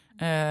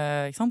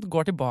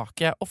går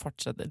tilbake og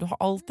fortsetter. Du har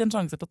alltid en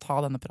sjanse til å ta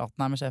denne praten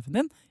her med sjefen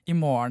din i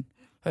morgen.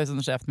 Høres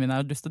under sjefen min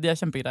er lyst, og de er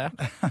kjempegreie.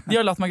 De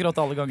har latt meg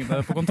gråte alle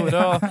gangene på kontoret,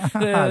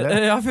 og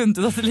jeg har funnet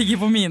ut at det ligger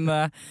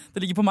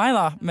på meg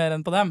da, mer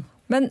enn på dem.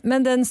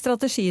 Men den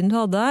strategien du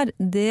hadde her,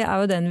 det er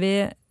jo den vi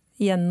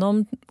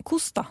gjennom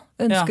KOS da,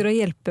 ønsker å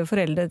hjelpe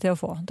foreldre til å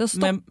få. Til å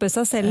stoppe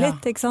seg selv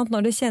litt, ikke sant?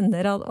 Når du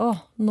kjenner at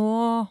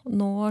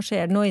nå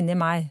skjer det noe inni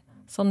meg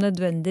som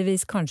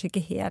nødvendigvis kanskje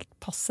ikke helt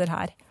passer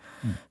her.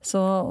 Så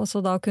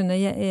da kunne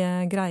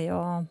jeg greie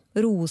å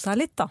roe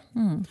seg litt da.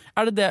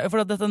 Er det det? For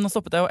nå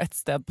stoppet jeg jo et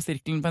sted på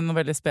sirkelen på noe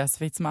veldig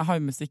spesifikt som er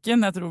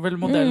haimusikken. Jeg tror vel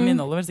modellen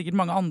inneholder vel sikkert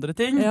mange andre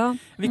ting.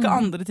 Hvilke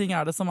andre ting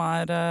er det som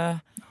er...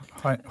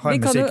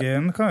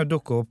 Haimusikken kan jo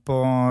dukke opp på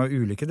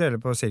ulike deler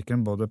på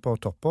sirkelen, både på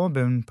topp og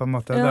bunn på en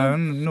måte. Det er jo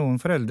noen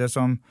foreldre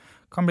som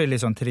kan bli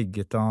litt sånn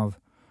trigget av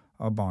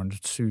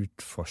barnets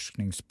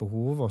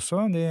utforskningsbehov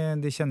også.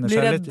 De kjenner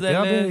seg litt...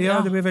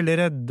 de blir veldig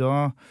redde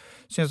og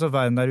synes at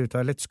verden der ute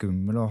er litt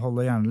skummel og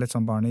holder gjerne litt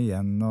sånn barnet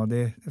igjen, og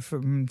de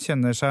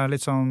kjenner seg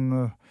litt sånn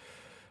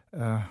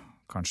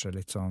kanskje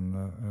litt sånn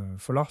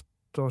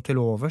forlatt og til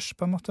overs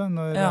på en måte,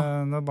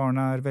 når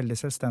barnet er veldig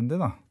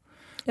selvstendig da.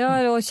 Ja,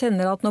 og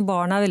kjenner at når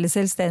barnet er veldig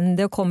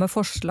selvstendig og kommer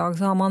forslag,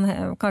 så har man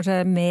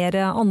kanskje mer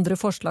andre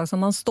forslag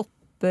som man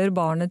stopper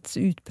barnets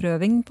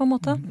utprøving på en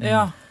måte.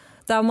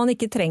 Der man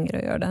ikke trenger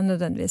å gjøre det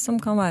nødvendigvis, som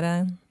kan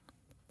være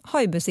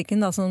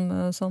haimusikken da, som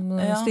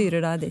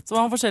styrer deg dit. Så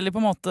man har forskjellige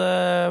på en måte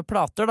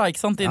plater da,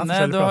 ikke sant? Inne.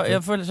 Du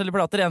har forskjellige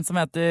plater, en som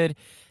heter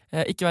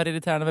ikke være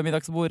irriterende ved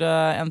middagsbordet,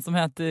 en som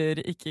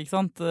heter ikke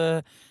sant?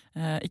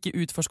 Ikke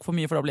utforsk for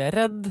mye, for da blir jeg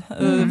redd.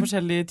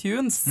 Forskjellige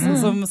tunes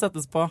som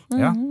settes på.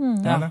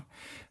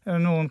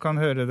 Noen kan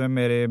høre det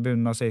mer i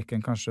bunnen av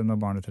sirkelen, kanskje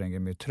når barnet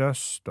trenger mye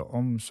trøst og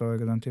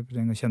omsorg og den type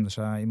ting, og kjenner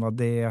seg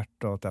invadert,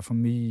 og at det er for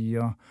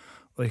mye, og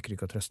orker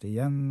ikke å trøste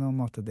igjennom,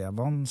 at det er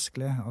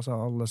vanskelig. Altså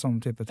alle sånne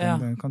type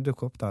ting kan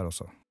dukke opp der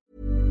også.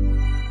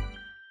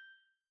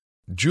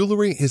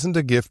 Jewelry isn't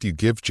a gift you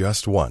give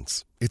just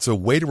once. It's a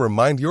way to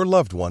remind your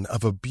loved one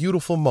of a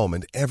beautiful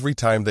moment every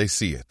time they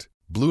see it.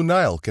 Blue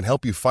Nile can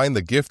help you find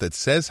the gift that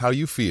says how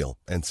you feel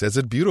and says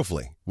it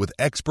beautifully, with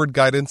expert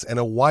guidance and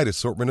a wide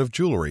assortment of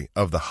jewelry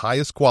of the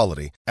highest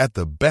quality at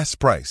the best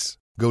price.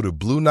 Go to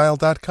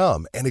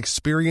BlueNile.com and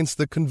experience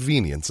the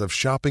convenience of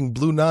shopping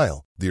Blue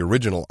Nile, the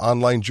original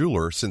online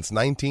jeweler since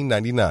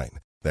 1999.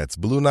 That's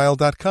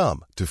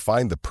BlueNile.com to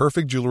find the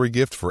perfect jewelry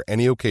gift for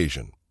any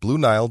occasion.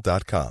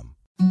 BlueNile.com.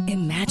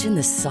 Imagine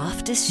the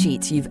softest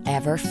sheets you've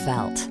ever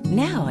felt.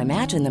 Now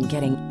imagine them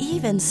getting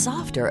even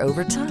softer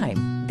over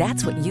time.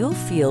 That's what you'll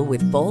feel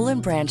with Boll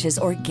 & Branch's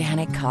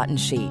organic cotton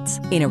sheets.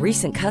 In a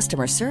recent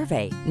customer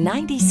survey,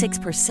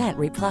 96%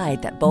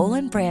 replied that Boll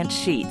 & Branch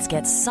sheets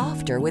get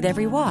softer with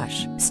every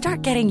wash.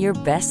 Start getting your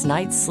best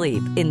night's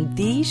sleep in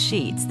these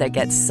sheets that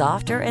get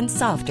softer and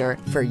softer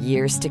for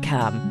years to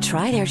come.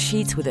 Try their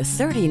sheets with a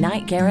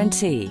 30-night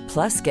guarantee.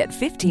 Plus, get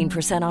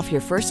 15% off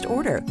your first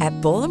order at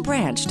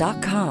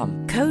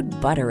bollandbranch.com. Code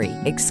BUTTERY.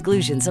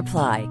 Exclusions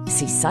apply.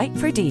 See site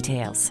for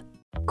details.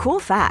 Cool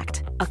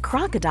fact, a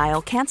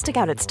crocodile can't stick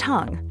out its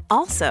tongue.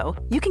 Also,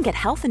 you can get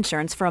health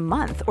insurance for a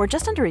month or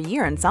just under a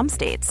year in some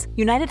states.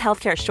 United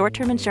Healthcare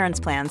short-term insurance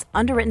plans,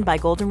 underwritten by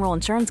Golden Rule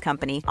Insurance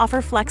Company,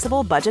 offer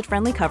flexible,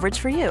 budget-friendly coverage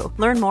for you.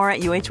 Learn more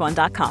at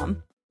uh1.com.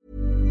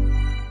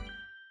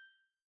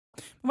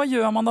 Hva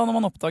gjør man da når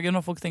man oppdager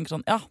når folk tenker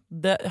sånn, ja,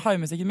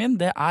 haimusikken min,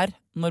 det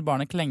når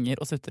barnet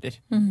klenger og sutrer.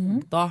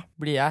 Da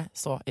blir jeg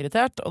så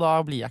irritert, og da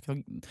klarer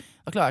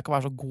jeg ikke å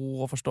være så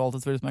god og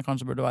forståelsesfull som jeg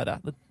kanskje burde være.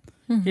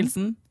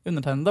 Hilsen,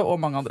 undertegnede og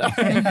mange andre.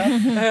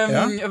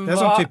 Ja, det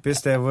sånn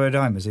typisk det hvor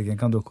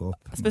haimusikken kan dukke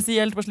opp.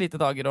 Spesielt på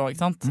slite dager også,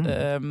 ikke sant?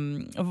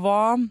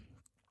 Hva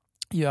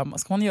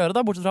skal man gjøre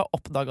da, bortsett fra å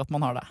oppdage at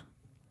man har det?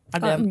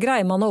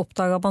 Greier man å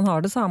oppdage at man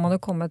har det, så har man jo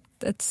kommet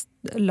et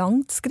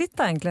langt skritt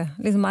da, egentlig.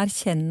 Liksom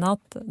erkjenne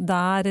at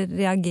der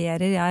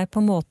reagerer jeg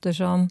på måter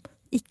som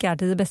ikke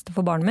til det beste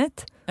for barnet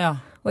mitt,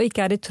 og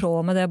ikke i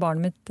tråd med det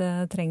barnet mitt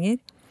trenger.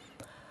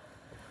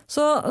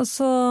 Så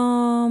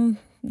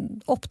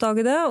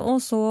oppdage det, og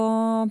så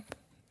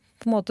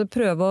på en måte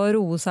prøve å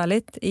roe seg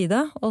litt i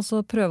det, og så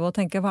prøve å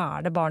tenke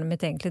hva det barnet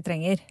mitt egentlig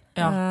trenger.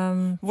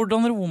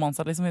 Hvordan roer man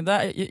seg liksom i det?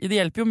 Det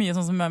hjelper jo mye,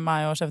 sånn som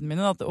meg og sjefen min,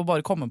 å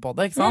bare komme på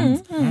det, ikke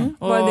sant?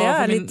 Bare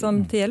det litt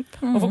sånn til hjelp.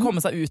 Og få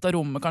komme seg ut av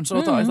rommet kanskje,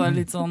 og ta seg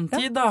litt sånn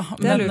tid da.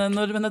 Men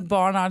når et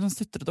barn sånn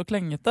sutret og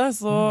klengete,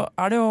 så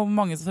det jo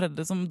mange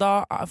foreldre som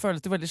da føles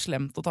det veldig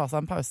slemt å ta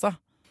seg en pause.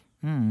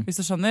 Hvis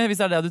du skjønner,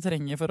 hvis det det du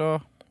trenger for å...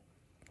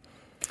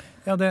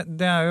 Ja, det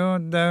jo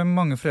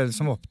mange foreldre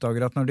som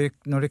oppdager at når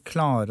de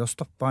klarer å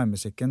stoppe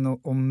haimusikken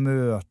og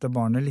møte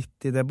barnet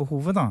litt i det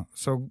behovet da,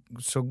 så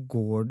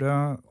går det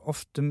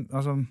ofte,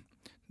 altså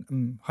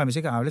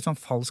haimusikk jo litt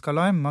sånn falsk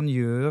alarm, man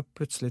gjør jo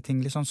plutselig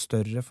ting litt sånn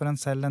større for en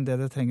selv enn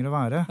det trenger å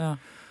være.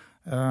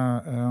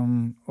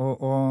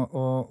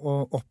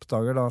 Og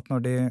oppdager da at når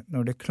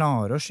de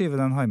klarer å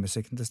skyve den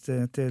haimusikken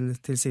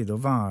til side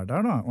og være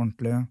der da,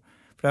 ordentlig.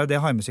 For det jo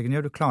det haimusikken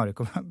gjør, du klarer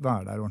ikke å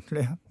være der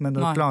ordentlig. Men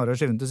når du klarer å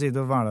skyve den til side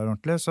og være der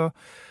ordentlig,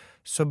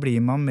 så blir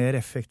man mer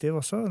effektiv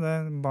også.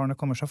 Barnet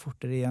kommer seg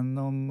fortere igjen,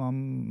 og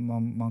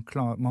man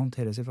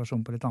håndterer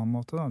situasjonen på litt annen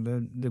måte. Da.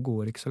 Det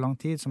går ikke så lang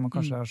tid som man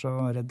kanskje så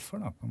redd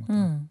for. Da, på en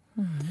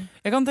måte.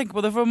 Jeg kan tenke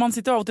på det, for man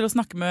sitter jo av og til og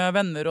snakker med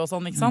venner og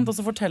sånn, ikke sant? Og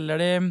så forteller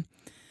de...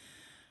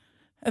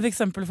 Et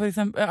eksempel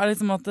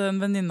liksom at en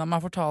venninne av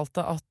meg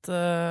fortalte at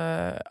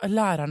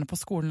lærerne på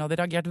skolen hadde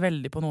reagert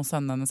veldig på noe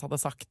sønnen hennes hadde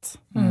sagt.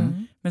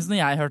 Mens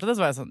når jeg hørte det,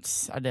 så var jeg sånn,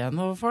 det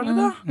noe farlig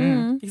da?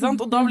 Ikke sant?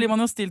 Og da blir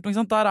man jo stilt på,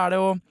 ikke sant? Der det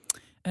jo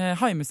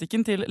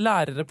haimusikken til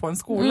lærere på en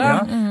skole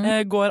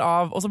går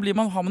av, og så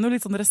har man jo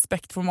litt sånn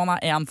respekt for man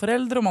en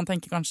forelder, og man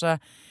tenker kanskje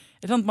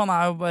man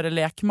jo bare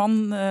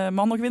lekmann,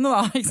 mann og kvinne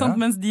da, ikke sant?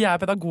 Mens de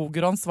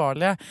pedagoger og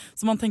ansvarlige.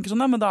 Så man tenker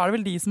sånn, men da det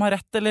vel de som har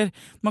rett, eller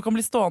man kan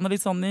bli stående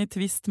litt sånn i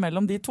tvist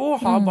mellom de to.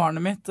 Har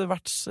barnet mitt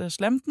vært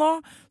slemt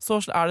nå?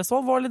 Så det så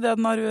alvorlig det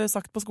den har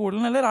sagt på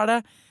skolen, eller det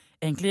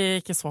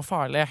egentlig ikke så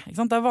farlig? Ikke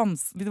sant?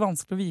 Det litt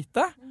vanskelig å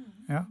vite.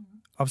 Ja.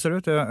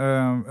 Absolutt.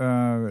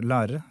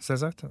 Lærere,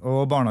 selvsagt.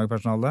 Og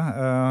barnehagepersonale.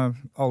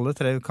 Alle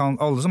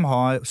som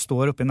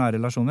står oppe i nære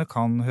relasjoner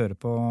kan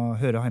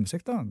høre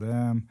haimusikk. Da.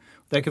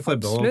 Det ikke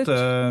forbeholdt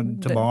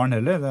til barn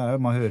heller.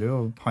 Man hører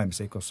jo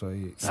haimusikk også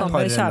i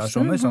parrelasjoner,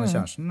 sammen med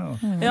kjæresten.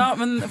 Ja,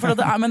 men det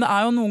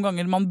jo noen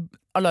ganger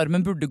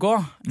alarmen burde gå.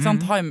 Ikke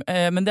sant?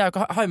 Men det jo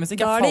ikke haimusikk,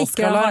 falsk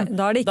alarm.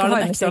 Da det ikke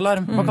en ekte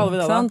alarm. Hva kaller vi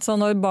det da? Så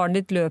når barnet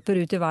ditt løper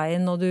ut i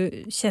veien, og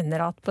du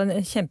kjenner at på en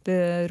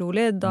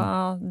kjemperolig,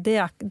 da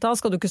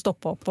skal du ikke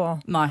stoppe opp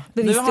og Nei,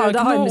 du har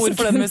ikke noe ord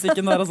for den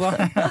musikken der altså.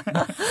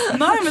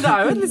 Nei, men det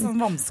jo litt sånn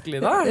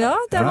vanskelig da. Ja,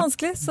 det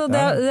vanskelig. Så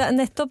det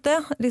nettopp det.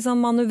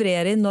 Liksom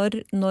manøvrere i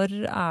når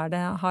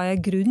har jeg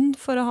grunn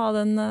for å ha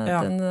den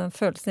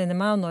følelsen inni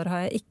meg, og når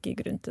har jeg ikke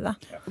grunn til det.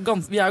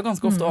 Vi jo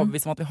ganske ofte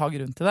overbevist om at vi har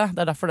grunn til det.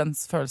 Det derfor den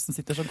følelsen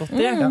sitter så godt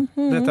i. Ja,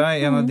 dette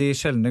en av de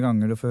sjeldne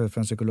ganger du får høre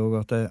fra en psykolog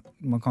at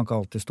man kan ikke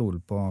alltid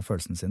stole på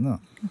følelsene sine.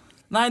 Da.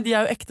 Nei, de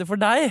jo ekte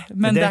for deg,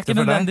 men det ikke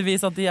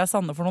nødvendigvis at de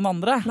sanne for noen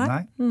andre.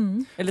 Nei.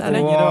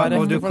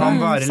 Og du kan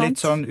være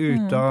litt sånn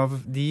ut av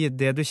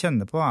det du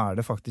kjenner på,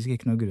 det faktisk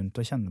ikke noe grunn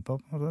til å kjenne på.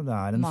 Det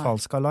en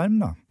falsk alarm,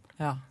 da.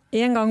 Ja.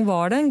 En gang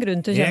var det en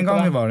grunn til å kjenne på det. En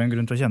gang var det en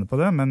grunn til å kjenne på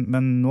det,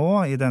 men nå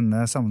i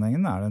denne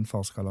sammenhengen det en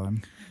falsk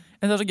alarm.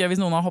 Men det så gøy hvis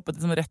noen har hoppet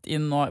liksom rett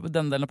inn nå på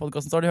denne delen av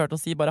podcasten, så har de hørt å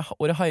si bare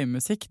ordet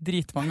haimusikk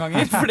dritmange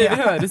ganger, fordi det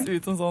høres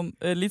ut som sånn,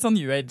 litt sånn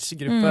New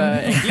Age-gruppe,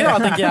 egentlig da,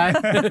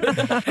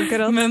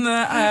 tenker jeg.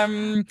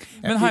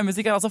 Men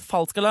haimusikk altså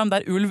falsk alarm,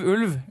 det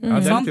ulv,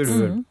 sant?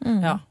 Ulv.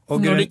 Ja,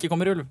 når det ikke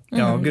kommer ulv.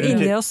 Ja, og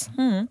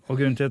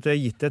grunnen til at jeg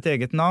har gitt et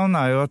eget navn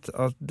er jo at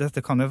dette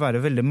kan jo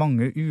være veldig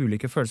mange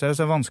ulike følelser.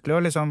 Det er vanskelig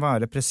å liksom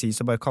være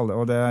presis og bare kalle det,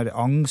 og det er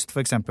angst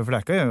for eksempel, for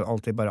det er ikke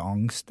alltid bare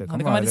angst. Det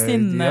kan være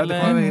sinne, det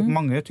kan være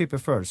mange typer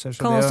følelser. Det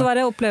kan også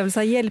være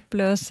opplevelse av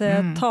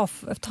hjelpeløshet,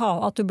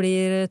 at du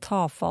blir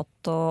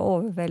tafatt og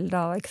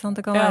overveldet, ikke sant?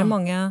 Det kan være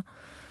mange...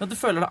 At du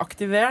føler deg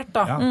aktivert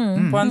da,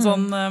 på en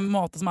sånn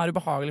måte som er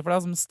ubehagelig for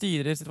deg, som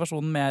styrer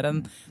situasjonen mer enn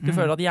du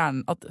føler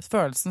at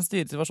følelsen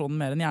styrer situasjonen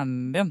mer enn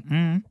hjernen din,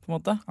 på en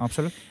måte.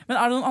 Absolutt. Men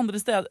er det noen andre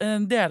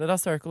deler av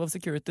Circle of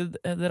Security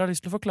dere har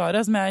lyst til å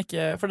forklare, som jeg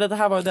ikke, for dette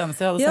her var jo det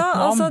eneste jeg hadde sett noe om.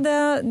 Ja,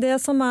 altså det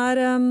som er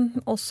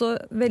også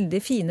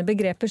veldig fine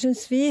begreper,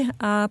 synes vi,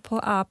 er på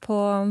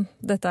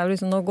dette er jo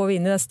liksom, nå går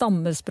vi inn i det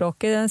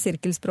stammespråket,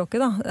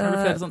 sirkelspråket da. Er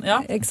det flere sånn? Ja.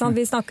 Ikke sant?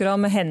 Vi snakker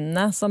om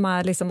hendene, som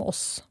er liksom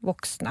oss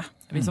voksne.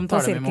 Vi som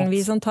tar dem imot. Vi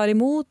som tar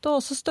imot,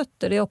 og også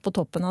støtter de opp på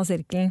toppen av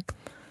sirkelen.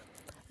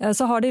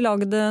 Så har de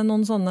lagd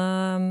noen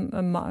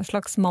sånne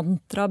slags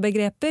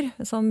mantra-begreper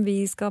som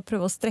vi skal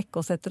prøve å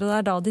strekke oss etter, og det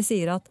er da de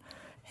sier at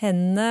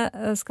hendene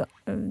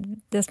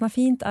det som er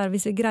fint er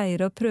hvis vi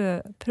greier å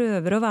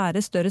prøver å være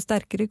større,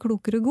 sterkere,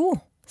 klokere,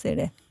 god, sier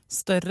de.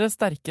 Større,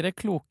 sterkere,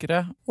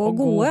 klokere og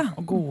gode.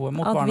 Og gode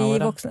mot barna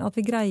våre. At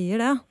vi greier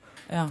det.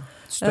 Ja.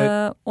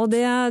 Og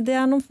det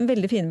er noen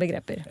veldig fine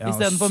begreper. I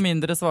stedet for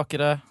mindre,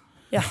 svakere...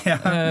 Ja,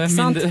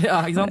 mindre,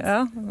 ikke sant?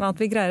 Ja, at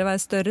vi greier å være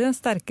større,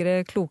 sterkere,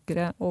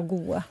 klokere og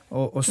gode.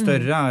 Og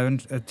større er jo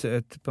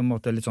et på en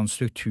måte litt sånn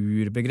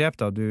strukturbegrep.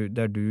 Da.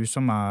 Det er du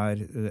som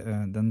er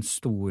den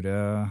store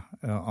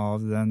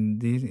av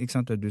ikke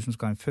sant? Det er du som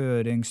skal ha en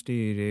føring,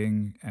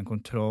 styring, en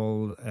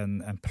kontroll,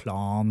 en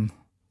plan,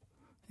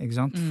 ikke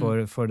sant?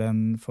 For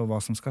hva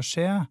som skal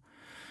skje.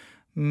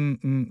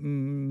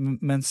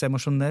 Mens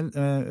emosjonell,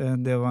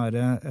 det å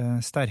være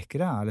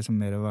sterkere er liksom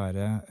mer å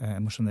være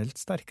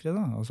emosjonelt sterkere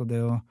da, altså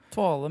det å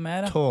tåle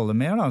mer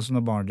da, så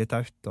når barnet ditt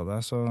er ute av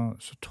deg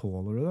så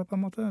tåler du det på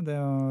en måte,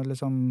 det å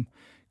liksom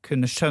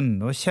kunne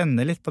skjønne og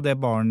kjenne litt på det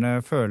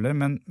barnet føler,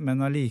 men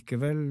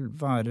allikevel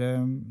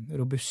være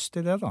robust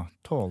i det da,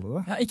 tåle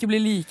det. Ja, ikke bli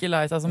like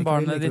lei seg som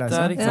barnet ditt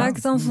er, ikke sant? Ja,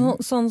 ikke sant?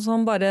 Sånn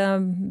som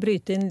bare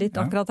bryte inn litt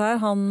akkurat her,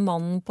 han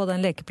mannen på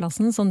den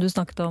lekeplassen som du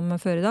snakket om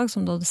før i dag,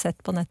 som du hadde sett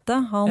på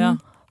nettet,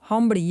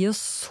 han blir jo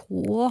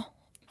så...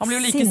 Han blir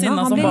jo like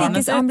sinna som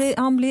barnet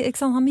sitt.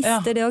 Han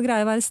mister det å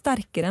greie å være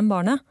sterkere enn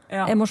barnet,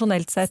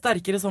 emosjonelt sett.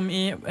 Sterkere som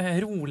i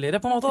roligere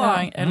på en måte, da,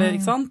 eller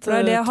ikke sant?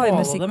 For det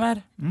tåle det mer.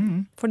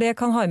 For det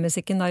kan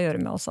haimusikken da gjøre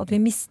med oss, at vi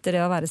mister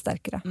det å være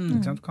sterkere.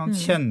 Kan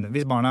kjenne,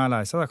 hvis barnet er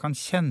lei seg, da kan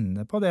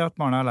kjenne på det at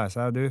barnet er lei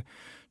seg.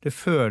 Du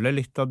føler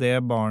litt av det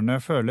barnet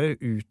føler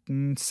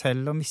uten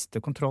selv å miste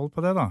kontroll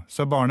på det da.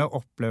 Så barnet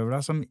opplever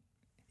deg som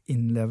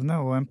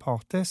innlevende og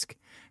empatisk,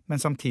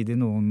 men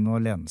samtidig noen å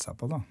lene seg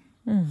på da.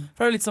 For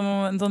det er jo litt som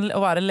å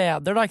være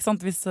leder da, ikke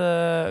sant?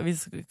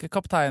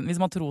 Hvis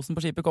matrosen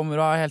på skipet kommer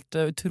og er helt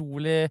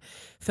utrolig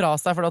fra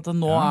seg for at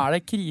nå er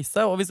det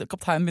krise, og hvis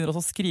kapteinen begynner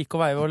også å skrike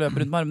og veive og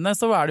løpe rundt med armene,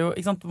 så er det jo,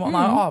 ikke sant? Man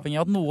er jo avhengig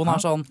av at noen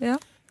er sånn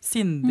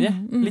sindige,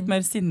 litt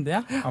mer sindige.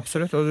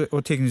 Absolutt,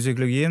 og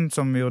teknopsykologien,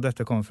 som jo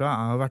dette kommer fra,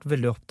 har vært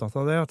veldig opptatt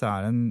av det, at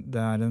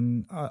det er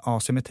en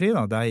asymmetri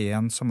da, det er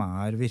en som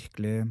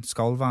virkelig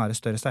skal være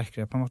større,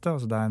 sterkere på en måte,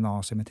 altså det er en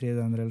asymmetri i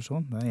den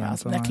relasjonen. Men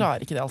jeg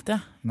klarer ikke det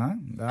alltid. Nei,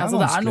 det er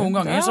vanskelig. Det er noen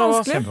ganger så...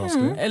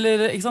 Kjempevanskelig.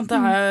 Eller, ikke sant,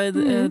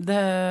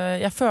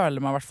 jeg føler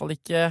meg i hvert fall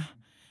ikke...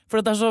 For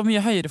det er så mye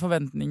høyere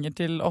forventninger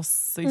til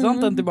oss, ikke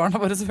sant? Enn til barna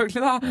bare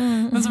selvfølgelig da.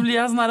 Men så blir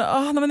jeg sånn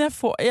her, men jeg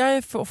får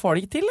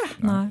det ikke til, jeg.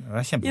 Nei.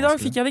 I dag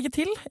fikk jeg det ikke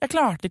til. Jeg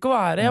klarte ikke å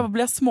være, jeg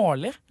ble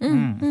smålig.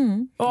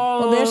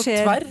 Og det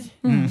skjer. Tverr.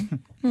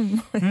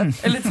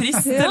 Eller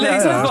trist, eller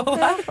liksom.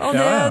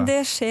 Og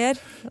det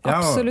skjer,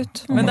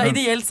 absolutt. Men det er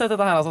ideelt sett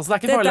dette her, altså. Så det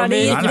er ikke farlig om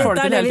vi ikke får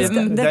det til hele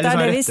tiden. Dette er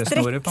det vi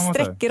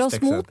strekker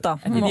oss mot, da.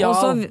 Og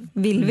så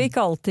vil vi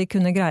ikke alltid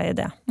kunne greie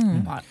det.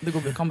 Nei, det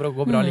kan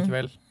gå bra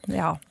likevel.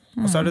 Ja.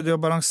 Og så er det å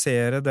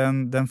balansere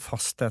den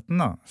fastheten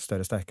da,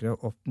 større, sterkere,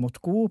 opp mot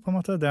god, på en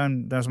måte. Det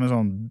er som en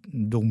sånn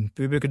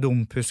vi bruker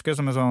dumphuske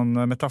som en sånn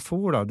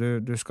metafor da.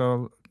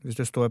 Hvis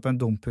du står på en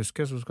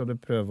dumphuske, så skal du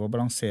prøve å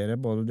balansere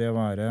både det å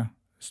være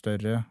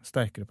større,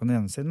 sterkere på den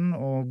ene siden,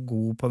 og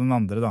god på den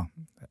andre da.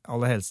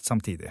 Aller helst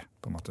samtidig,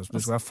 på en måte. Så du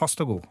skal være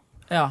fast og god,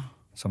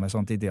 som et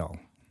sånt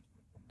ideal.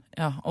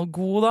 Ja, og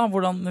god da,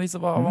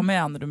 hva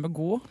mener du med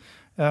god?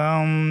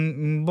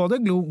 Både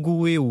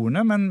god i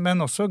ordene, men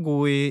også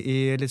god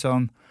i litt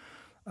sånn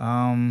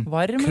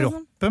varm,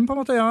 kroppen på en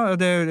måte,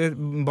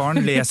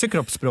 barn leser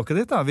kroppsspråket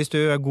ditt da, hvis du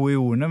er god i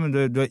ordene, men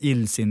du har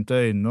illsinte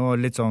øyne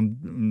og litt sånn,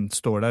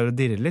 står der og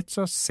dirrer litt,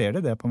 så ser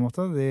de det på en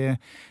måte, de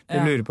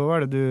lurer på hva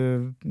er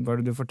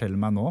det du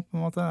forteller meg nå på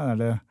en måte,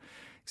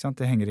 Ikke sant?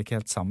 Det henger ikke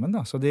helt sammen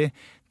da. Så de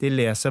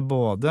leser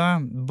både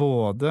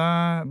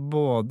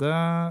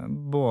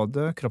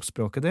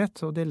kroppsspråket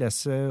ditt, og de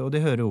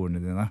hører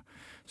ordene dine.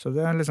 Så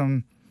det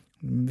liksom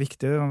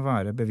viktig å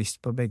være bevisst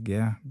på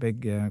begge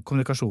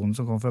kommunikasjonen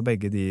som kommer fra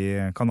begge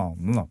de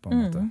kanalene da, på en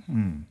måte.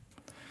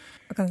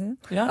 Kan jeg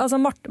si? Ja. Altså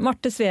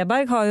Marte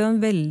Sveberg har jo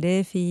en veldig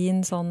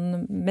fin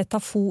sånn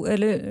metafor,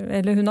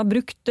 eller hun har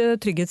brukt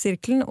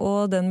trygghetssirkelen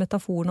og den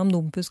metaforen om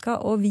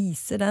dumpuska og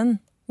viser den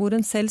hvor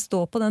hun selv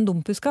står på den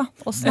dumpuska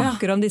og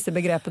snakker om disse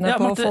begrepene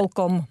på Marte, Folk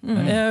om.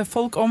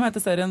 Folk om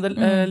heter serien, det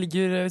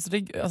ligger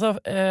altså,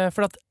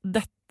 for at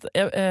dette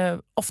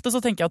ofte så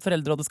tenker jeg at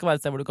foreldrerådet skal være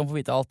et sted hvor du kan få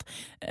vite alt,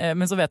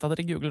 men så vet jeg at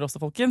dere googler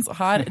også, folkens.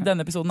 Her,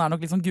 denne episoden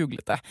nok litt sånn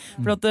googlete.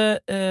 For at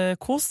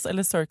COS,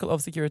 eller Circle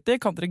of Security,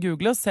 kan dere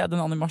google og se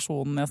den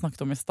animasjonen jeg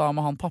snakket om i sted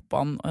med han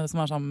pappaen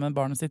som sammen med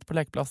barnet sitt på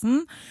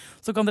lekeplassen.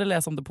 Så kan dere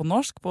lese om det på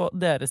norsk på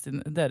deres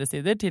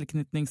sider,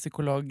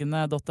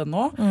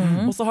 tilknytningspsykologene.no.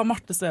 Og så har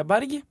Marte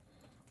Sveberg,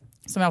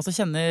 som jeg også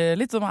kjenner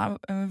litt, som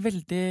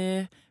veldig...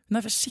 Hun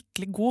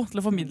skikkelig god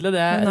til å formidle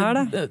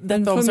dette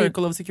om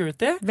Circle of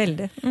Security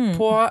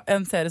på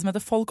en serie som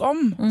heter Folk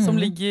om, som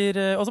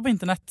ligger også på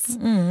internett.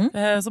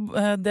 Så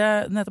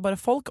den heter bare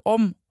Folk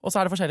om, og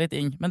så det forskjellige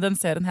ting. Men den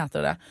serien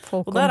heter det.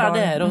 Og der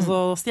dere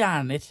også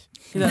stjerner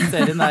i den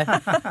serien der.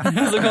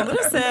 Så kan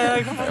dere se,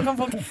 kan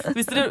folk,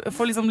 hvis dere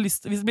får liksom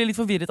lyst, hvis dere blir litt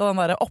forvirret av den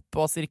der oppe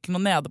på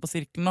sirkelen og nede på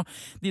sirkelen og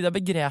de der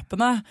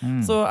begrepene,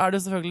 så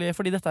det selvfølgelig,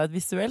 fordi dette et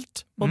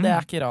visuelt, og det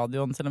ikke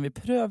radioen, selv om vi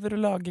prøver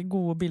å lage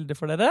gode bilder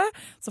for dere,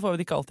 så får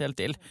vi det ikke alltid helt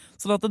til.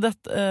 Sånn at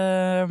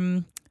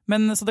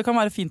så det kan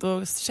være fint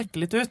å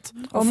sjekke litt ut.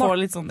 Og få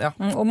litt sånn,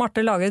 Og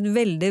Marte lager et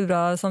veldig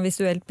bra sånn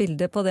visuelt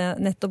bilde på det,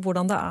 nettopp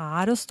hvordan det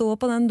å stå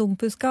på den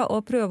dumpuska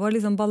og prøve å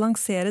liksom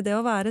balansere det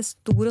å være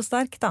stor og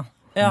sterk da.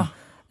 Ja.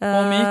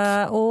 Og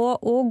myk.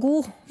 Og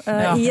god.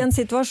 I en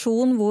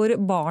situasjon hvor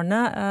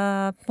barnet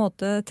på en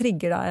måte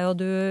trigger deg, og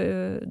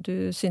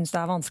du synes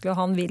det vanskelig, og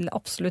han vil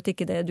absolutt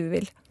ikke det du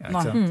vil. Ja,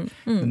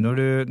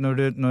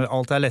 når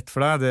alt lett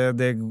for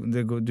deg,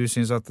 du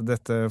synes at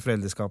dette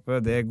foreldreskapet,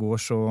 det går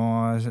så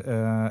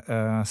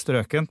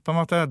strøkent på en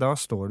måte, da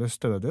står du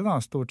stødig da,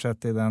 stort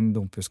sett i den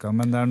dumpuska.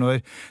 Men det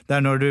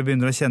når du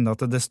begynner å kjenne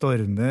at det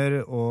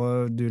stormer,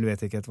 og du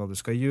vet ikke hva du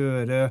skal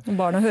gjøre.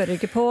 Barnet hører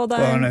ikke på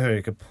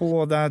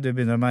deg. Du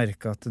begynner å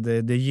merke at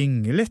det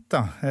gynger litt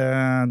da.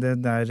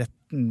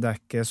 Det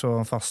ikke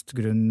så fast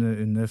grunn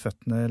under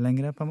føttene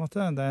lenger på en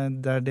måte.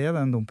 Det det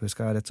den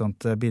dumpuska et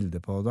sånt bilde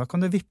på. Da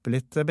kan du vippe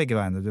litt begge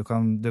veiene. Du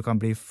kan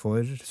bli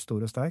for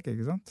stor og sterk,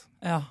 ikke sant?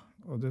 Ja.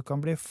 Og du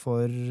kan bli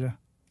for...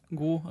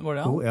 God, går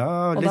det an? Ja,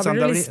 og da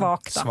blir du litt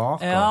svak da.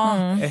 Svak,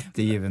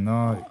 ettergivende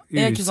og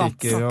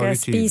usikker og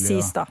utydelig.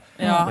 Da.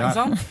 Ja, ikke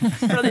sant?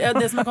 For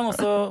det som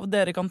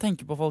dere kan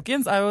tenke på,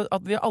 folkens, jo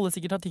at vi alle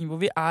sikkert har ting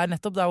hvor vi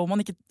nettopp der hvor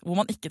man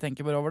ikke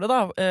tenker bare over det da,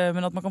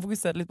 men at man kan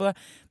fokusere litt på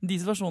de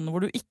situasjonene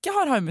hvor du ikke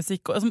har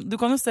musikk. Du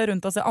kan jo se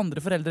rundt og se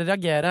andre foreldre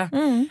reagere.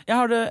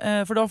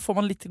 For da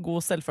får man litt god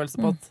selvfølelse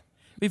på at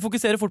vi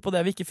fokuserer fort på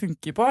det vi ikke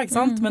funker på, ikke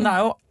sant? Men det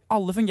jo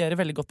alle fungerer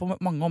veldig godt på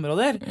mange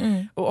områder,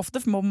 og ofte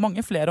på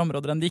mange flere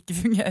områder enn de ikke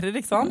fungerer,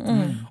 ikke sant?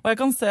 Og jeg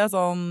kan se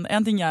sånn,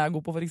 en ting jeg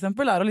god på for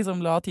eksempel, å liksom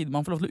la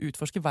Tidemann få lov til å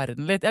utforske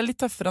verden litt. Jeg litt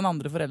tøffere enn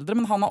andre foreldre,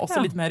 men han har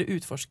også litt mer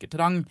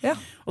utforskertrang.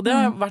 Og det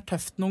har vært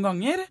tøft noen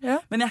ganger,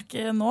 men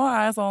nå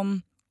jeg sånn,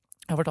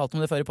 jeg har fortalt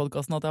om det før i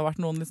podcasten at det har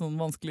vært noen litt sånn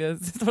vanskelige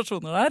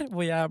situasjoner der,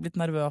 hvor jeg har blitt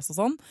nervøs og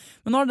sånn.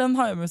 Men nå har den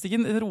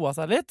haiemusikken roet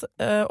seg litt,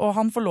 og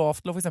han får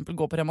lov til å for eksempel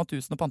gå på Rema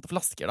 1000 og pante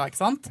flasker da,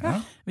 ikke sant? Ja.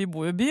 Vi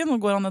bor jo i byen,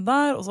 og går han ned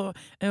der, og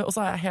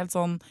så jeg helt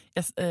sånn,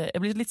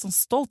 jeg blir litt sånn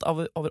stolt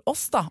over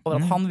oss da, over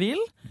at han vil,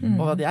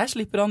 og at jeg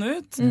slipper han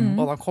ut,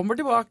 og at han kommer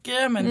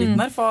tilbake med en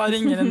liten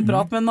erfaring, eller en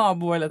prat med en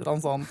nabo, eller et eller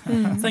annet sånt.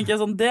 Så tenker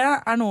jeg sånn, det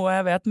noe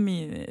jeg vet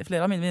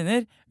flere av mine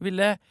venner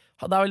ville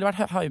det har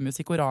vært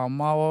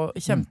haiemusikkorama og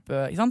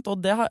kjempe, ikke sant?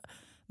 Og det har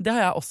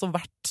jeg også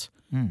vært.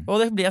 Og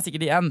det blir jeg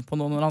sikkert igjen på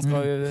noen når han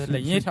skal jo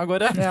lenger av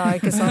gårde. Ja,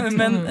 ikke sant.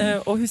 Men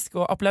å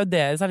huske å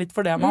applaudere seg litt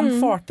for det man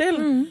får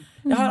til.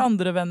 Jeg har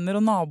andre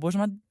venner og naboer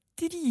som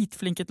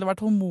dritflinke til å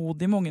være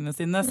tålmodige med ungene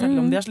sine, selv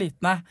om de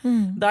slitne.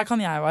 Der kan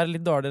jeg være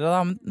litt dårligere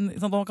da. Men,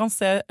 sånn at man kan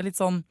se litt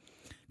sånn,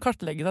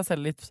 kartlegge seg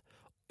selv litt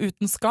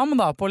uten skam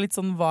da, på litt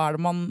sånn hvor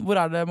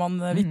det man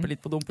vipper litt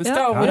på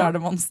dumpuska, og hvor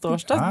det man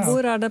står støtt.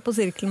 Hvor det på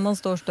sirkelen man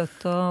står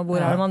støtt, og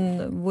hvor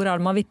det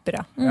man vipper,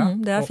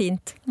 det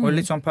fint. Og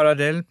litt sånn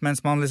parallelt,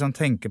 mens man liksom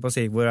tenker på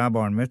hvor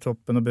barnet mitt,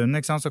 toppen og bunnen,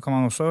 ikke sant? Så kan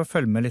man også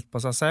følge med litt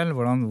på seg selv.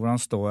 Hvordan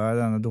står jeg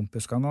i denne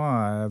dumpuska nå?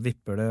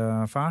 Vipper det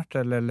fælt?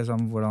 Eller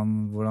liksom,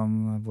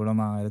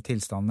 hvordan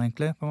tilstanden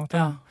egentlig, på en måte?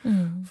 Ja.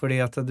 Fordi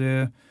at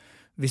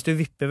hvis du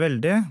vipper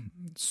veldig,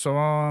 så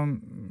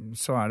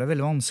det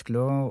veldig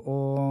vanskelig å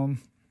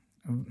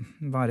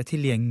være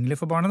tilgjengelig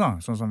for barnet da,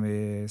 sånn som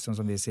vi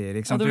sier.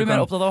 Ikke sant? Du blir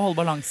mer opptatt av å holde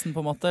balansen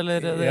på en måte?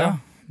 Eller, ja,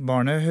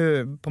 barnet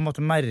på en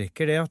måte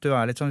merker det, at du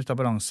litt sånn ute av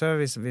balanse,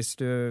 hvis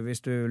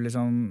du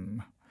liksom...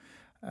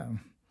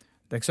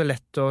 Det ikke så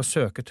lett å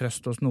søke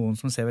trøst hos noen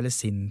som ser veldig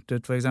sint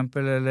ut, for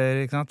eksempel,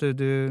 eller, ikke sant?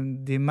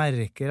 De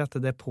merker at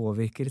det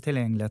påvirker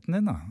tilgjengeligheten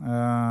din da,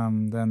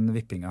 den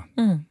vippinga.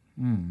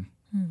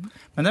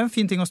 Men det en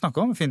fin ting å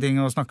snakke om, en fin ting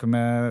å snakke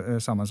med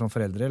sammen som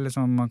foreldre.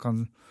 Liksom, man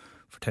kan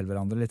fortelle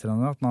hverandre litt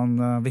at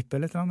man vipper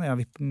litt. Jeg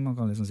vipper, man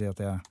kan liksom si at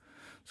jeg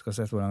skal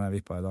se hvordan jeg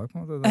vippet I dag. På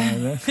en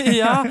måte.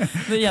 Ja,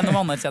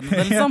 gjennom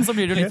anerkjennelse liksom, så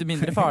blir det jo litt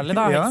mindre farlig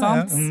da, ikke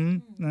sant?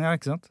 Ja,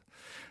 ikke sant?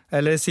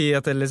 Eller si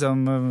at det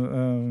liksom,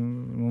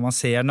 når man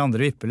ser den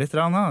andre vippe litt,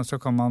 så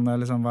kan man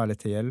liksom være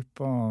litt til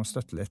hjelp og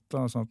støtte litt,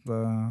 og sånn at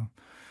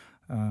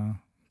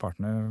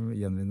partner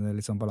gjenvinner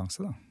litt sånn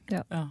balanse da.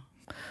 Ja.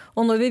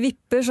 Og når vi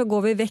vipper så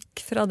går vi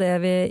vekk fra det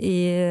vi I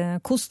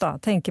KOS da,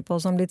 tenker på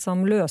som litt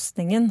som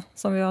løsningen,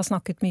 som vi har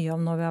snakket mye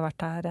om når vi har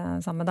vært her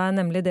sammen. Det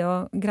nemlig det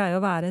å greie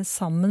å være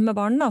sammen med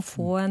barn, da,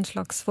 få en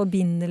slags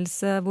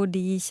forbindelse hvor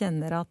de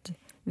kjenner at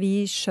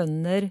vi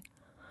skjønner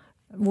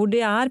hvor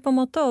de på en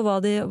måte, og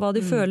hva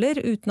de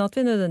føler, uten at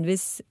vi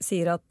nødvendigvis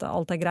sier at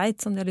alt greit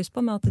som de har lyst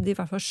på, men at de I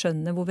hvert fall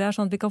skjønner hvor vi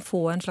sånn at vi kan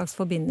få en slags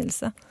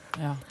forbindelse.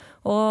 Ja.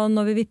 Og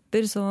når vi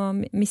vipper så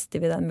mister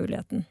vi den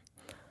muligheten.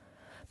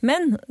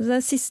 Men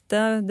det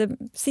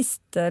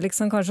siste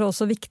liksom kanskje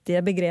også viktige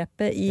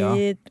begrepet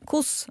I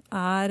KOS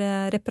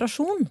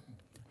reparasjon.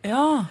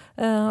 Ja.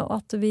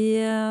 At vi,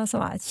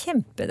 som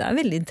det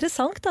veldig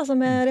interessant altså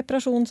med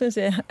reparasjon, synes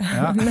jeg.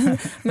 Ja.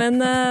 men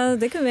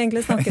det kunne vi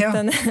egentlig snakket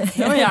en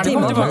time om. Gjerne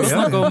komme tilbake og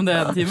snakke om det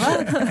en time.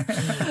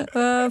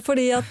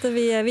 Fordi at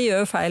vi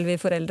gjør feil,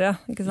 vi foreldre,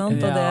 ikke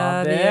sant? Og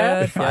vi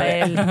gjør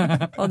feil.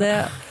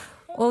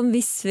 Og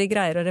hvis vi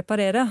greier å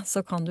reparere,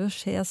 så kan det jo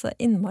skje så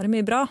innmari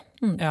mye bra.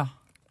 Ja.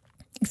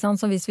 Så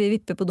hvis vi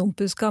vipper på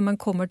dumpuska, men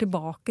kommer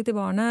tilbake til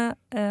barnet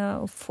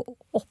og får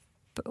opp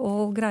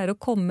og greier å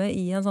komme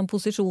I en sånn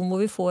posisjon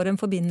hvor vi får en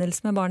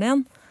forbindelse med barnet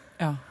igjen.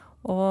 Ja.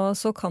 Og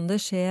så kan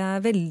det skje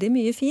veldig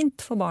mye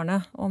fint for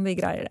barnet om vi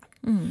greier det.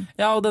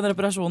 Ja, og den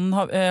reparasjonen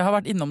har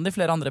vært innom det I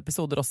flere andre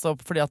episoder også,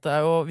 fordi at det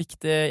jo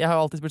viktig, jeg har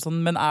jo alltid spurt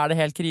sånn, men det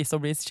helt krise å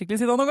bli skikkelig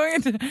sinna noen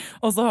ganger?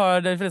 Og så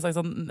har de fleste sagt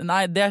sånn,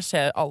 nei, det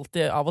skjer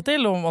alltid av og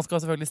til, og man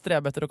skal selvfølgelig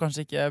strebe etter og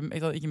kanskje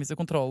ikke miste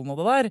kontrollen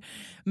og det der,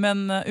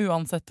 men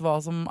uansett hva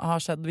som har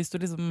skjedd, hvis du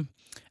liksom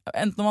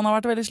enten når man har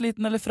vært veldig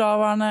sliten eller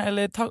fraværende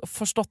eller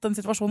forstått en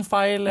situasjon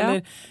feil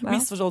eller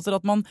misforståelser,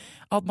 at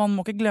man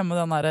må ikke glemme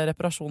den der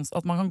reparasjons,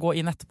 at man kan gå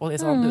inn etterpå og si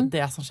sånn,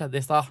 det som skjedde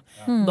I sted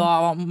da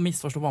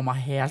misforstod mamma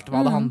helt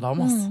hva det handlet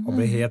om og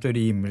ble helt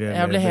urimelig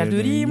jeg ble helt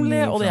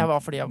urimelig, og det var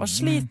fordi jeg var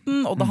sliten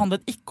og det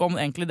handlet ikke om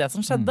egentlig det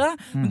som skjedde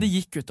men det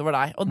gikk utover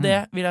deg, og det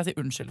vil jeg si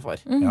unnskyld for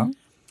ja.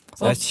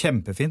 Det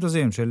kjempefint å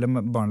si unnskyld,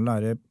 barn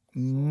lærer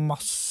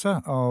masse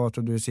av at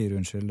du sier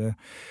unnskyld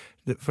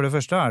for det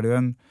første det jo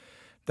en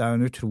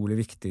utrolig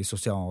viktig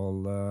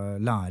sosial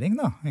læring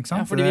da, ikke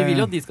sant? Ja, fordi vi vil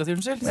jo at de skal si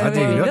unnskyld. Ja,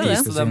 de vil jo at de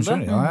skal si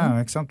unnskyld, ja,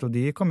 ikke sant? Og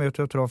de kommer jo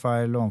til å trå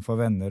feil overfor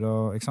venner,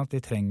 og ikke sant?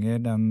 De trenger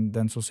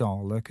den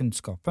sosiale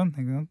kunnskapen,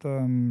 ikke sant?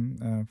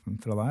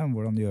 Fra deg om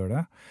hvordan de gjør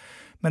det.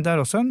 Men det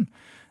også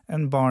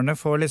en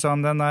barnet får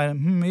liksom den der,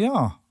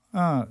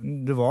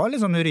 du var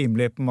litt sånn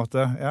urimelig på en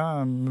måte,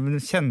 men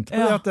kjente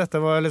på det at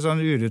dette var litt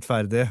sånn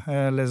urettferdig,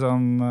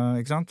 liksom,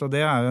 ikke sant? Og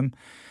det jo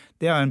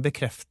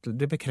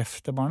det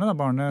bekrefter barnet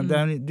da.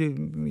 Det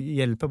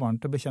hjelper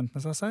barnet til å bli kjent med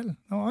seg selv.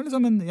 Det var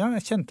liksom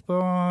jeg kjente på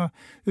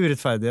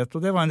urettferdighet,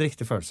 og det var en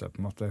riktig følelse på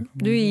en måte.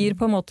 Du gir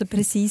på en måte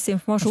presis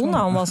informasjon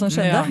da, om hva som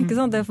skjedde, ikke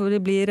sant? Det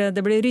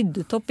blir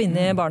ryddet opp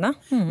inne I barnet.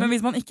 Men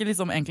hvis man ikke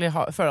liksom egentlig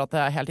føler at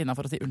det helt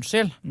innenfor å si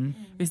unnskyld,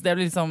 hvis det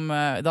blir liksom,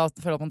 da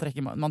føler jeg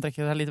at man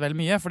trekker seg litt vel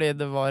mye, fordi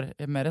det var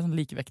mer sånn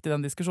likevekt I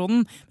den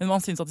diskusjonen, men man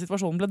synes at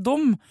situasjonen ble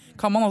dum,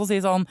 kan man også si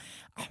sånn,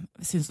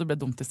 synes det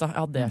ble dumt I sted?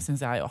 Ja, det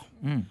synes jeg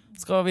også.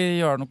 Skal vi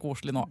gjøre noe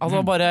koselig nå?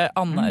 Altså bare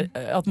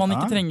at man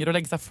ikke trenger å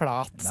legge seg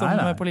flat, som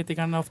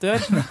politikerne ofte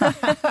gjør.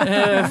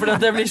 For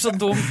det blir så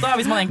dumt da,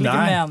 hvis man egentlig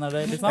ikke mener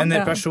det. Liksom. En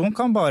reparasjon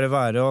kan bare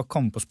være å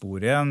komme på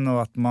sporet igjen, og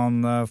at man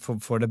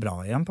får det bra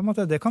igjen, på en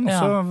måte. Det kan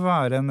også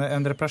være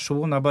en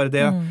reparasjon.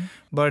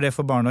 Bare det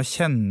for barnet å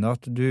kjenne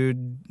at du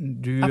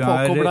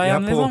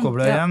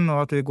påkoblet igjen,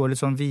 og at du går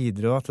litt sånn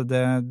videre, og at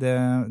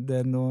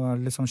det nå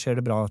liksom skjer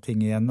det bra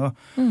ting igjen. Og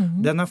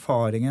den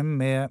erfaringen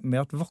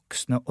med at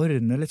voksne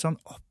ordner litt sånn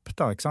opp,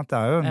 da, ikke sant?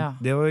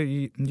 Det å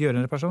gjøre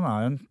en reparasjon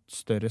en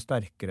større,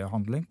 sterkere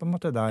handling, på en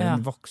måte. Det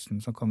en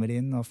voksen som kommer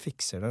inn og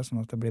fikser det,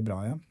 sånn at det blir bra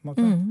igjen, på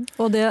en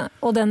måte.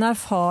 Og den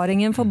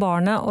erfaringen for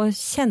barnet å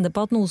kjenne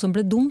på at noe som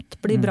ble dumt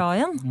blir bra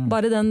igjen,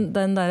 bare den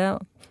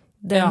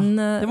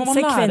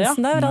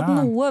sekvensen der, at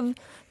noe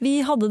vi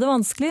hadde det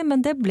vanskelig,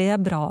 men det ble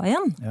bra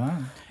igjen.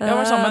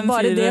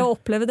 Bare det å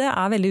oppleve det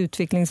veldig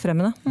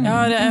utviklingsfremmende. Jeg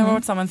har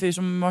vært sammen med en fyr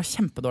som var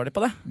kjempedårlig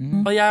på det.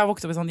 Og jeg har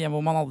vokst opp I sånn hjem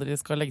hvor man aldri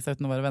skal legge seg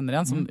uten å være venner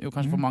igjen, som jo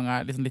kanskje for mange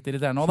liksom litt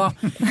irriterende også da.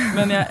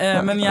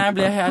 Men jeg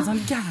ble helt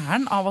sånn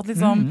gæren av at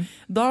liksom,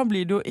 da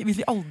blir det jo, hvis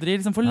vi aldri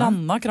liksom får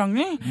landet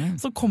krangel,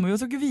 så kommer vi jo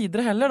så ikke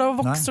videre heller. Da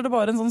vokser det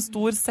bare en sånn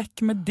stor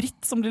sekk med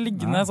dritt som blir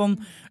liggende sånn,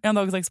 en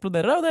dag så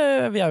eksploderer det,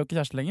 og vi jo ikke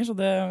kjærester lenger, så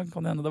det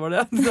kan hende det var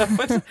det.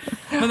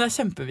 Men det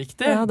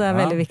kjempeviktig. Ja, det er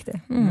veldig viktig.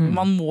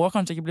 Man må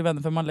kanskje ikke bli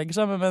venner før man legger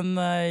seg, men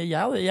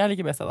jeg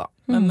liker best det da.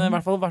 Men i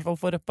hvert fall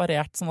få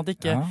reparert, sånn at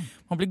ikke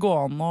man blir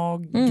gående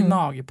og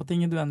gnage på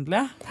ting i det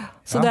uendelige.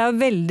 Så det er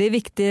veldig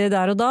viktig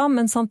der og da,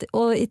 men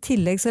og i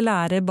tillegg så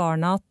lærer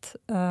barna at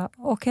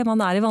ok,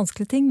 man er i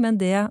vanskelige ting,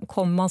 men det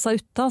kommer man seg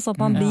ut av, så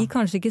at man blir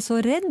kanskje ikke så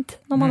redd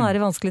når man er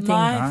i vanskelige ting.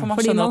 Nei, for man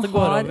fordi skjønner man at det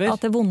går har over.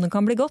 At det vonde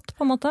kan bli godt,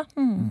 på en måte.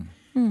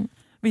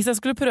 Hvis jeg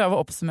skulle prøve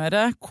å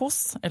oppsummere KOS,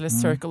 eller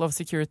Circle of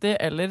Security,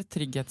 eller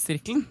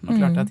Trygghetssirkelen, nå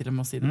klarte jeg til og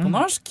med å si det på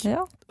norsk,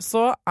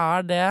 så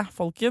er det,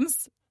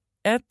 folkens,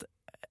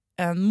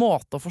 en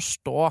måte å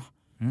forstå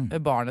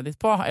barnet ditt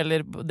på, eller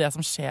det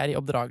som skjer i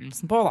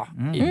oppdragelsen på, da.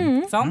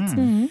 Ikke sant?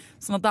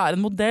 Sånn at det er en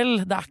modell.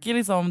 Det er ikke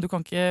liksom, vi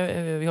kan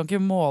ikke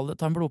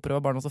ta en blodprøve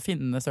av barnet og så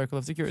finne Circle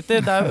of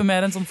Security. Det er jo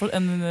mer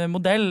en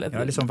modell.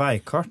 Litt sånn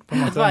veikart, på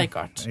en måte. Et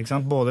veikart. Ikke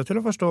sant? Både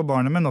til å forstå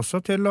barnet, men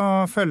også til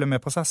å følge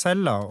med på seg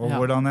selv, da, og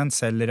hvordan en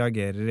selv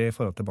reagerer i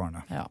forhold til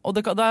barnet. Ja, og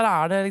der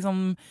er det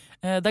liksom,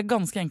 det er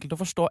ganske enkelt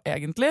å forstå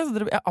egentlig,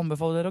 så jeg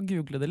anbefaler dere å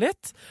google det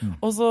litt.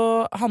 Og så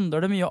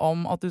handler det mye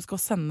om at du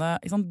skal sende,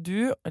 ikke sant,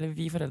 eller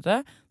vi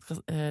foreldre, skal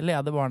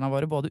lede barna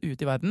våre både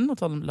ut i verden,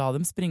 og la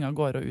dem springe av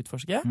gårde og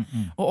utforske,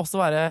 og også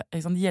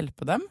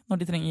hjelpe dem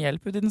når de trenger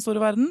hjelp ut i den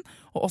store verden,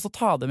 og også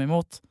ta dem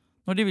imot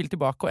når de vil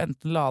tilbake og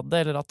enten lade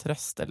eller ha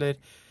trøst, eller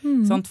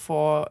få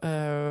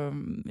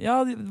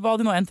hva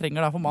de nå enn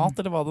trenger da, for mat,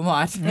 eller hva det nå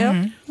er.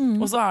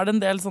 Og så er det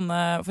en del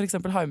sånne, for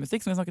eksempel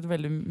haimusikk, som vi har snakket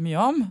veldig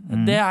mye om.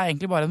 Det er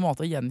egentlig bare en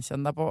måte å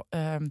gjenkjenne deg på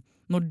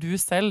når du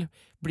selv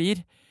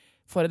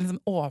får en liksom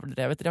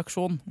overdrevet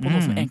reaksjon på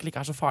noe som egentlig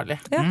ikke er så farlig.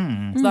 Så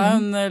det er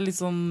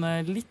jo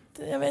en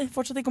jeg vet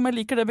fortsatt ikke om jeg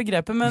liker det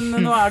begrepet, men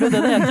nå er det jo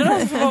det heter da.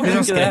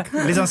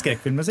 Litt sånn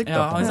skrekkfilmmusikk da.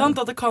 Ja, sant?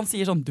 At det kan si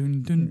sånn dun,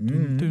 dun,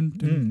 dun, dun,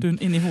 dun, dun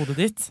inni hodet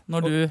ditt når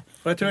du...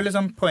 Og jeg tror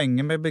liksom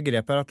poenget med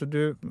begrepet er at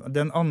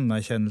den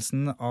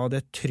anerkjennelsen av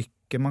det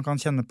trykket man kan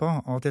kjenne på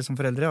av og til som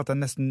foreldre, at det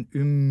er nesten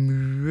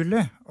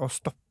umulig å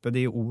stoppe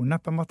de ordene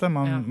på en måte.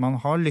 Man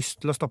har lyst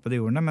til å stoppe de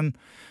ordene, men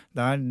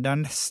det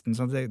er nesten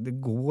sånn at det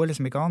går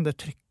liksom ikke an. Det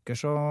trykker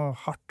så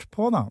hardt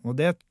på da, og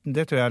det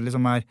tror jeg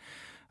liksom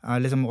er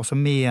liksom også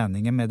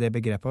meningen med det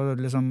begrepet, å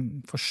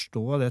liksom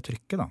forstå det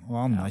trykket da, og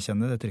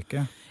anerkjenne det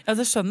trykket.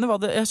 Jeg skjønner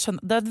det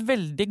er et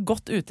veldig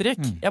godt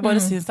uttrykk. Jeg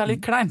bare synes det er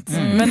litt kleint.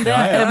 Men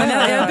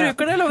jeg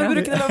bruker det, lover å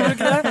bruke det.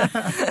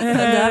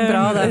 Det er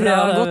bra.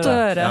 Godt å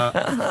høre.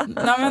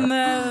 Nei, men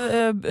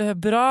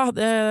bra.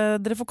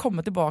 Dere får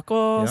komme tilbake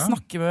og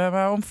snakke med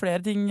meg om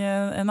flere ting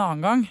en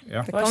annen gang.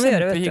 Det var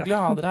kjempehyggelig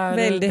å ha dere her.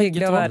 Veldig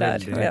hyggelig å være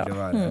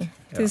her.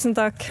 Tusen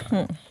takk.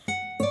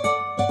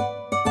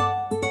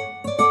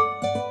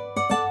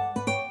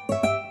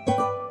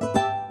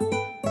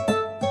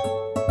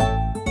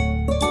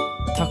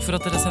 Takk for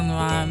at dere sender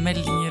meg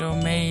meldinger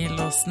og mail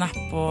og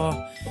snap og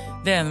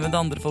det ene med det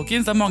andre,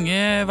 folkens. Det er mange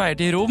veier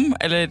til rom,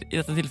 eller i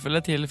dette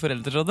tilfellet til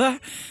Foreldrerådet.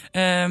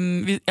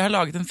 Jeg har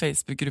laget en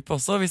Facebook-gruppe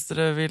også, hvis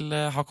dere vil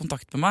ha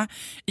kontakt med meg.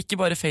 Ikke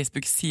bare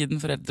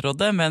Facebook-siden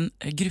Foreldrerådet, men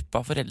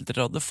gruppa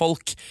Foreldrerådet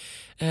Folk.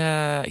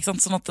 Ikke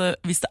sant? Sånn at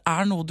hvis det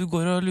er noe du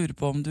går og lurer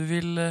på om du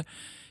vil...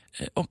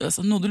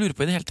 noe du lurer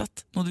på i det hele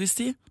tatt, noe du vil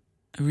si,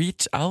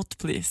 reach out,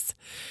 please.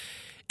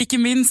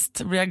 Ikke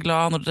minst blir jeg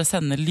glad når dere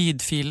sender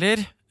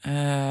lydfiler.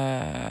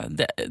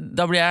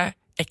 Da blir jeg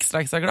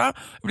ekstra glad.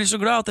 Jeg blir så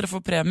glad at dere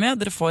får premie.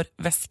 Dere får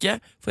veske,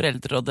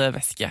 Foreldrerådet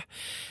veske.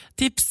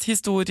 Tips,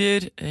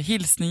 historier,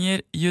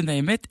 hilsninger, you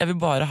name it. Jeg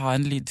vil bare ha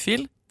en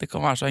lydfil. Det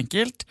kan være så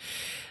enkelt.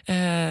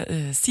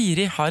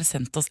 Siri har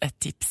sendt oss et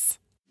tips.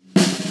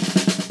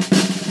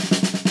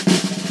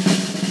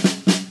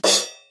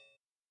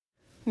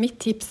 Mitt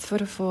tips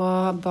for å få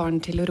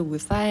barn til å roe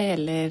seg,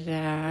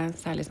 eller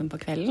særlig som på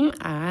kvelden,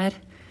 er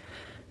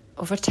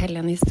å fortelle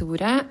en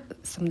historie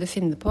som du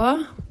finner på,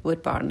 hvor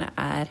barnet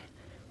er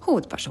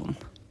hovedpersonen.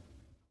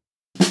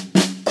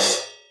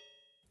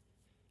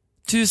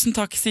 Tusen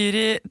takk,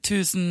 Siri.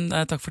 Tusen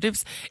takk for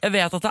tips. Jeg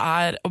vet at det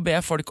er å be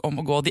folk om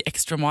å gå the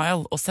extra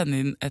mile og sende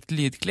inn et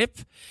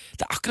lydklipp.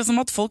 Det er akkurat som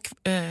at folk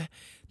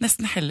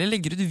nesten heller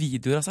legger ut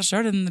videoer av seg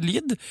selv enn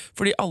lyd,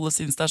 fordi alle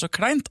synes det er så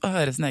kleint å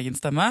høre sin egen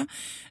stemme.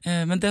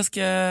 Men det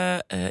skal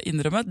jeg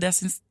innrømme, det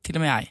synes til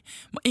og med jeg.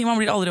 Man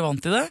blir aldri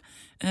vant til det,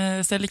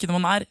 selv ikke når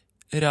man er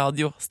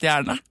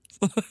radiostjerne,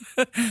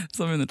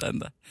 som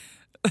undertegnede.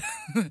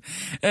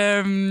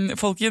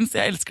 Folkens,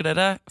 jeg elsker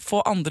dere. Få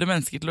andre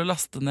mennesker til å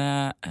laste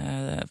ned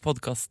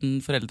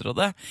podcasten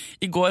Foreldrerådet.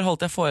 I går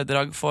holdt jeg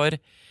foredrag for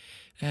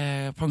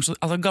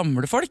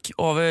gamle folk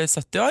over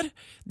 70 år.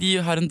 De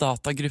har en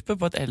datagruppe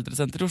på et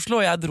eldresenter i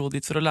Oslo, og jeg dro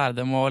dit for å lære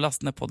dem å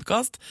laste ned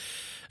podcast.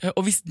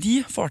 Og hvis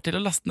de får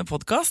til å laste ned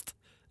podcast,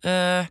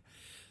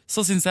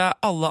 så synes jeg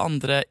alle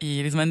andre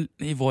i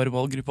vår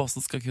målgruppe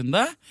også skal kunne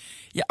det.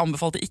 Jeg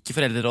anbefalte ikke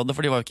Foreldrerådet,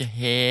 for de var jo ikke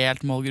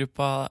helt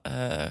målgruppa,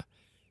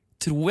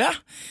 tror jeg.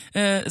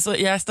 Så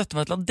jeg støtter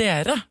meg til at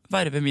dere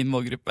verver min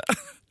målgruppe.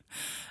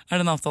 Er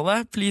det en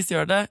avtale? Please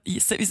gjør det.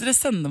 Hvis dere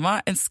sender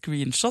meg en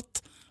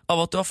screenshot av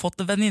at du har fått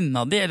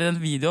venninna di, eller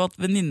en video at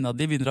venninna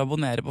di begynner å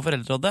abonnere på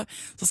Foreldrerådet,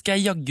 så skal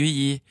jeg jaggu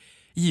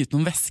gi ut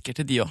noen vesker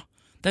til de også.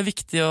 Det er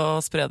viktig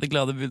å spre det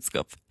glade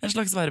budskap. En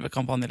slags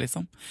vervekampanje,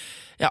 liksom.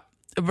 Ja,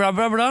 bla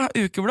bla bla,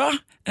 ukeblad.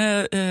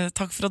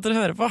 Takk for at dere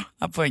hører på,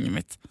 er poenget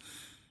mitt.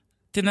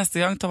 Til neste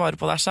gang, ta vare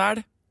på deg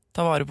selv,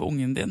 ta vare på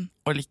ungen din,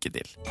 og lykke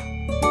til.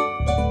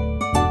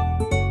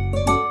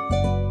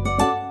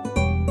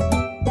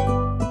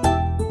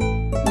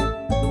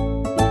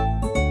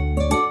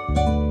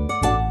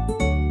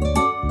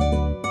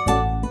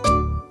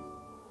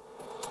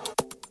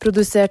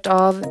 Produsert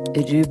av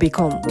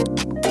Rubicon.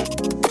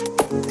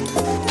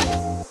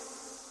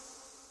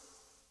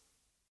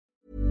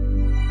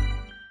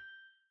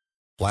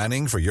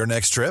 Planning for your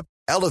next trip?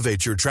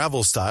 Elevate your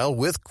travel style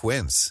with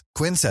Quince.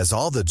 Quince has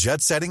all the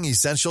jet-setting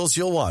essentials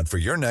you'll want for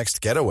your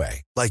next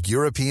getaway, like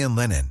European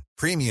linen,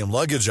 premium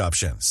luggage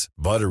options,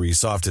 buttery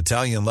soft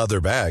Italian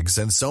leather bags,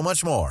 and so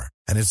much more.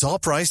 And it's all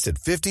priced at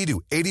 50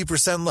 to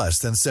 80% less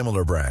than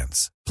similar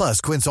brands.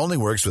 Plus, Quince only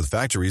works with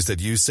factories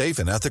that use safe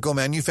and ethical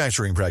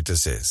manufacturing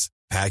practices.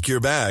 Pack your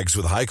bags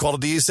with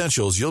high-quality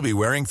essentials you'll be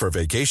wearing for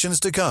vacations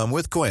to come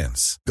with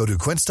Quince. Go to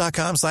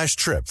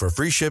quince.com/trip for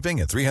free shipping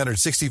and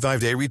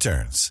 365-day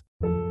returns.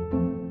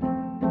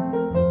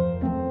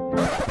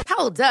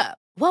 Hold up.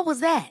 What was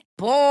that?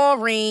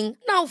 Boring.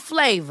 No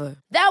flavor.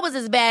 That was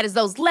as bad as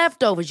those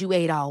leftovers you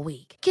ate all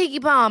week.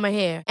 Keke Palmer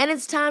here, and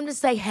it's time to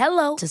say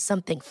hello to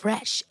something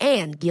fresh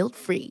and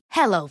guilt-free.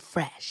 Hello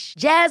Fresh.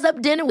 Jazz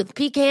up dinner with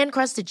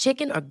pecan-crusted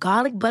chicken or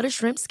garlic butter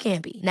shrimp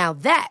scampi. Now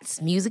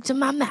that's music to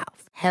my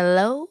mouth.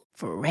 Hello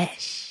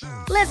Fresh.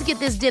 Let's get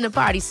this dinner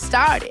party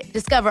started.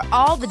 Discover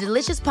all the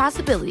delicious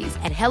possibilities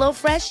at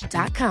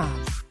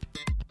hellofresh.com.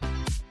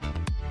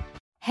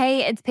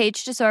 Hey, it's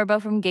Paige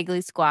DeSorbo from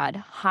Giggly Squad.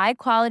 High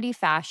quality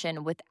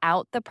fashion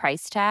without the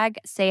price tag.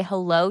 Say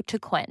hello to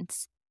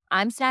Quince.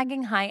 I'm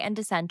snagging high-end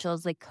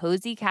essentials like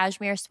cozy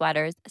cashmere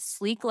sweaters,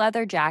 sleek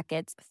leather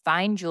jackets,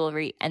 fine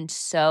jewelry, and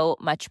so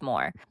much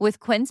more. With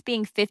Quince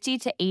being 50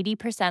 to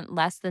 80%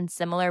 less than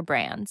similar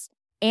brands.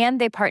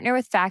 And they partner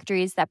with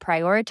factories that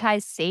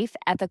prioritize safe,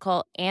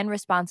 ethical, and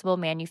responsible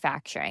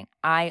manufacturing.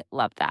 I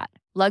love that.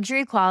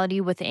 Luxury quality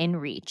within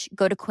reach.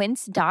 Go to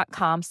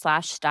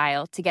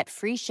quince.com/style to get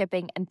free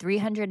shipping and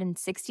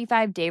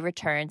 365-day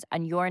returns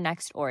on your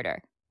next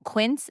order.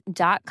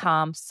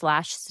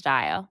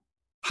 Quince.com/style.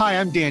 Hi,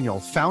 I'm Daniel,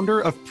 founder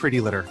of Pretty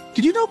Litter.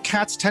 Did you know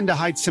cats tend to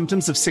hide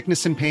symptoms of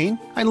sickness and pain?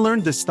 I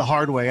learned this the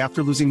hard way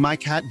after losing my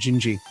cat,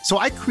 Gingy. So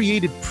I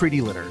created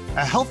Pretty Litter,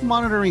 a health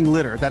monitoring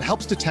litter that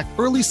helps detect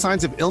early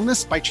signs of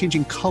illness by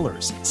changing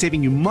colors,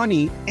 saving you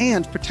money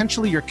and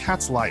potentially your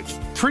cat's life.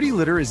 Pretty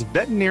Litter is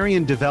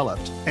veterinarian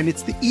developed, and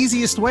it's the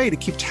easiest way to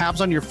keep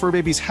tabs on your fur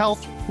baby's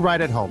health right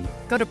at home.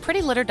 Go to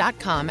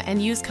prettylitter.com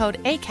and use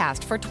code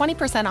ACAST for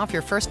 20% off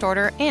your first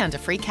order and a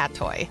free cat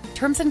toy.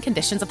 Terms and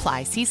conditions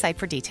apply. See site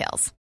for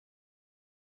details.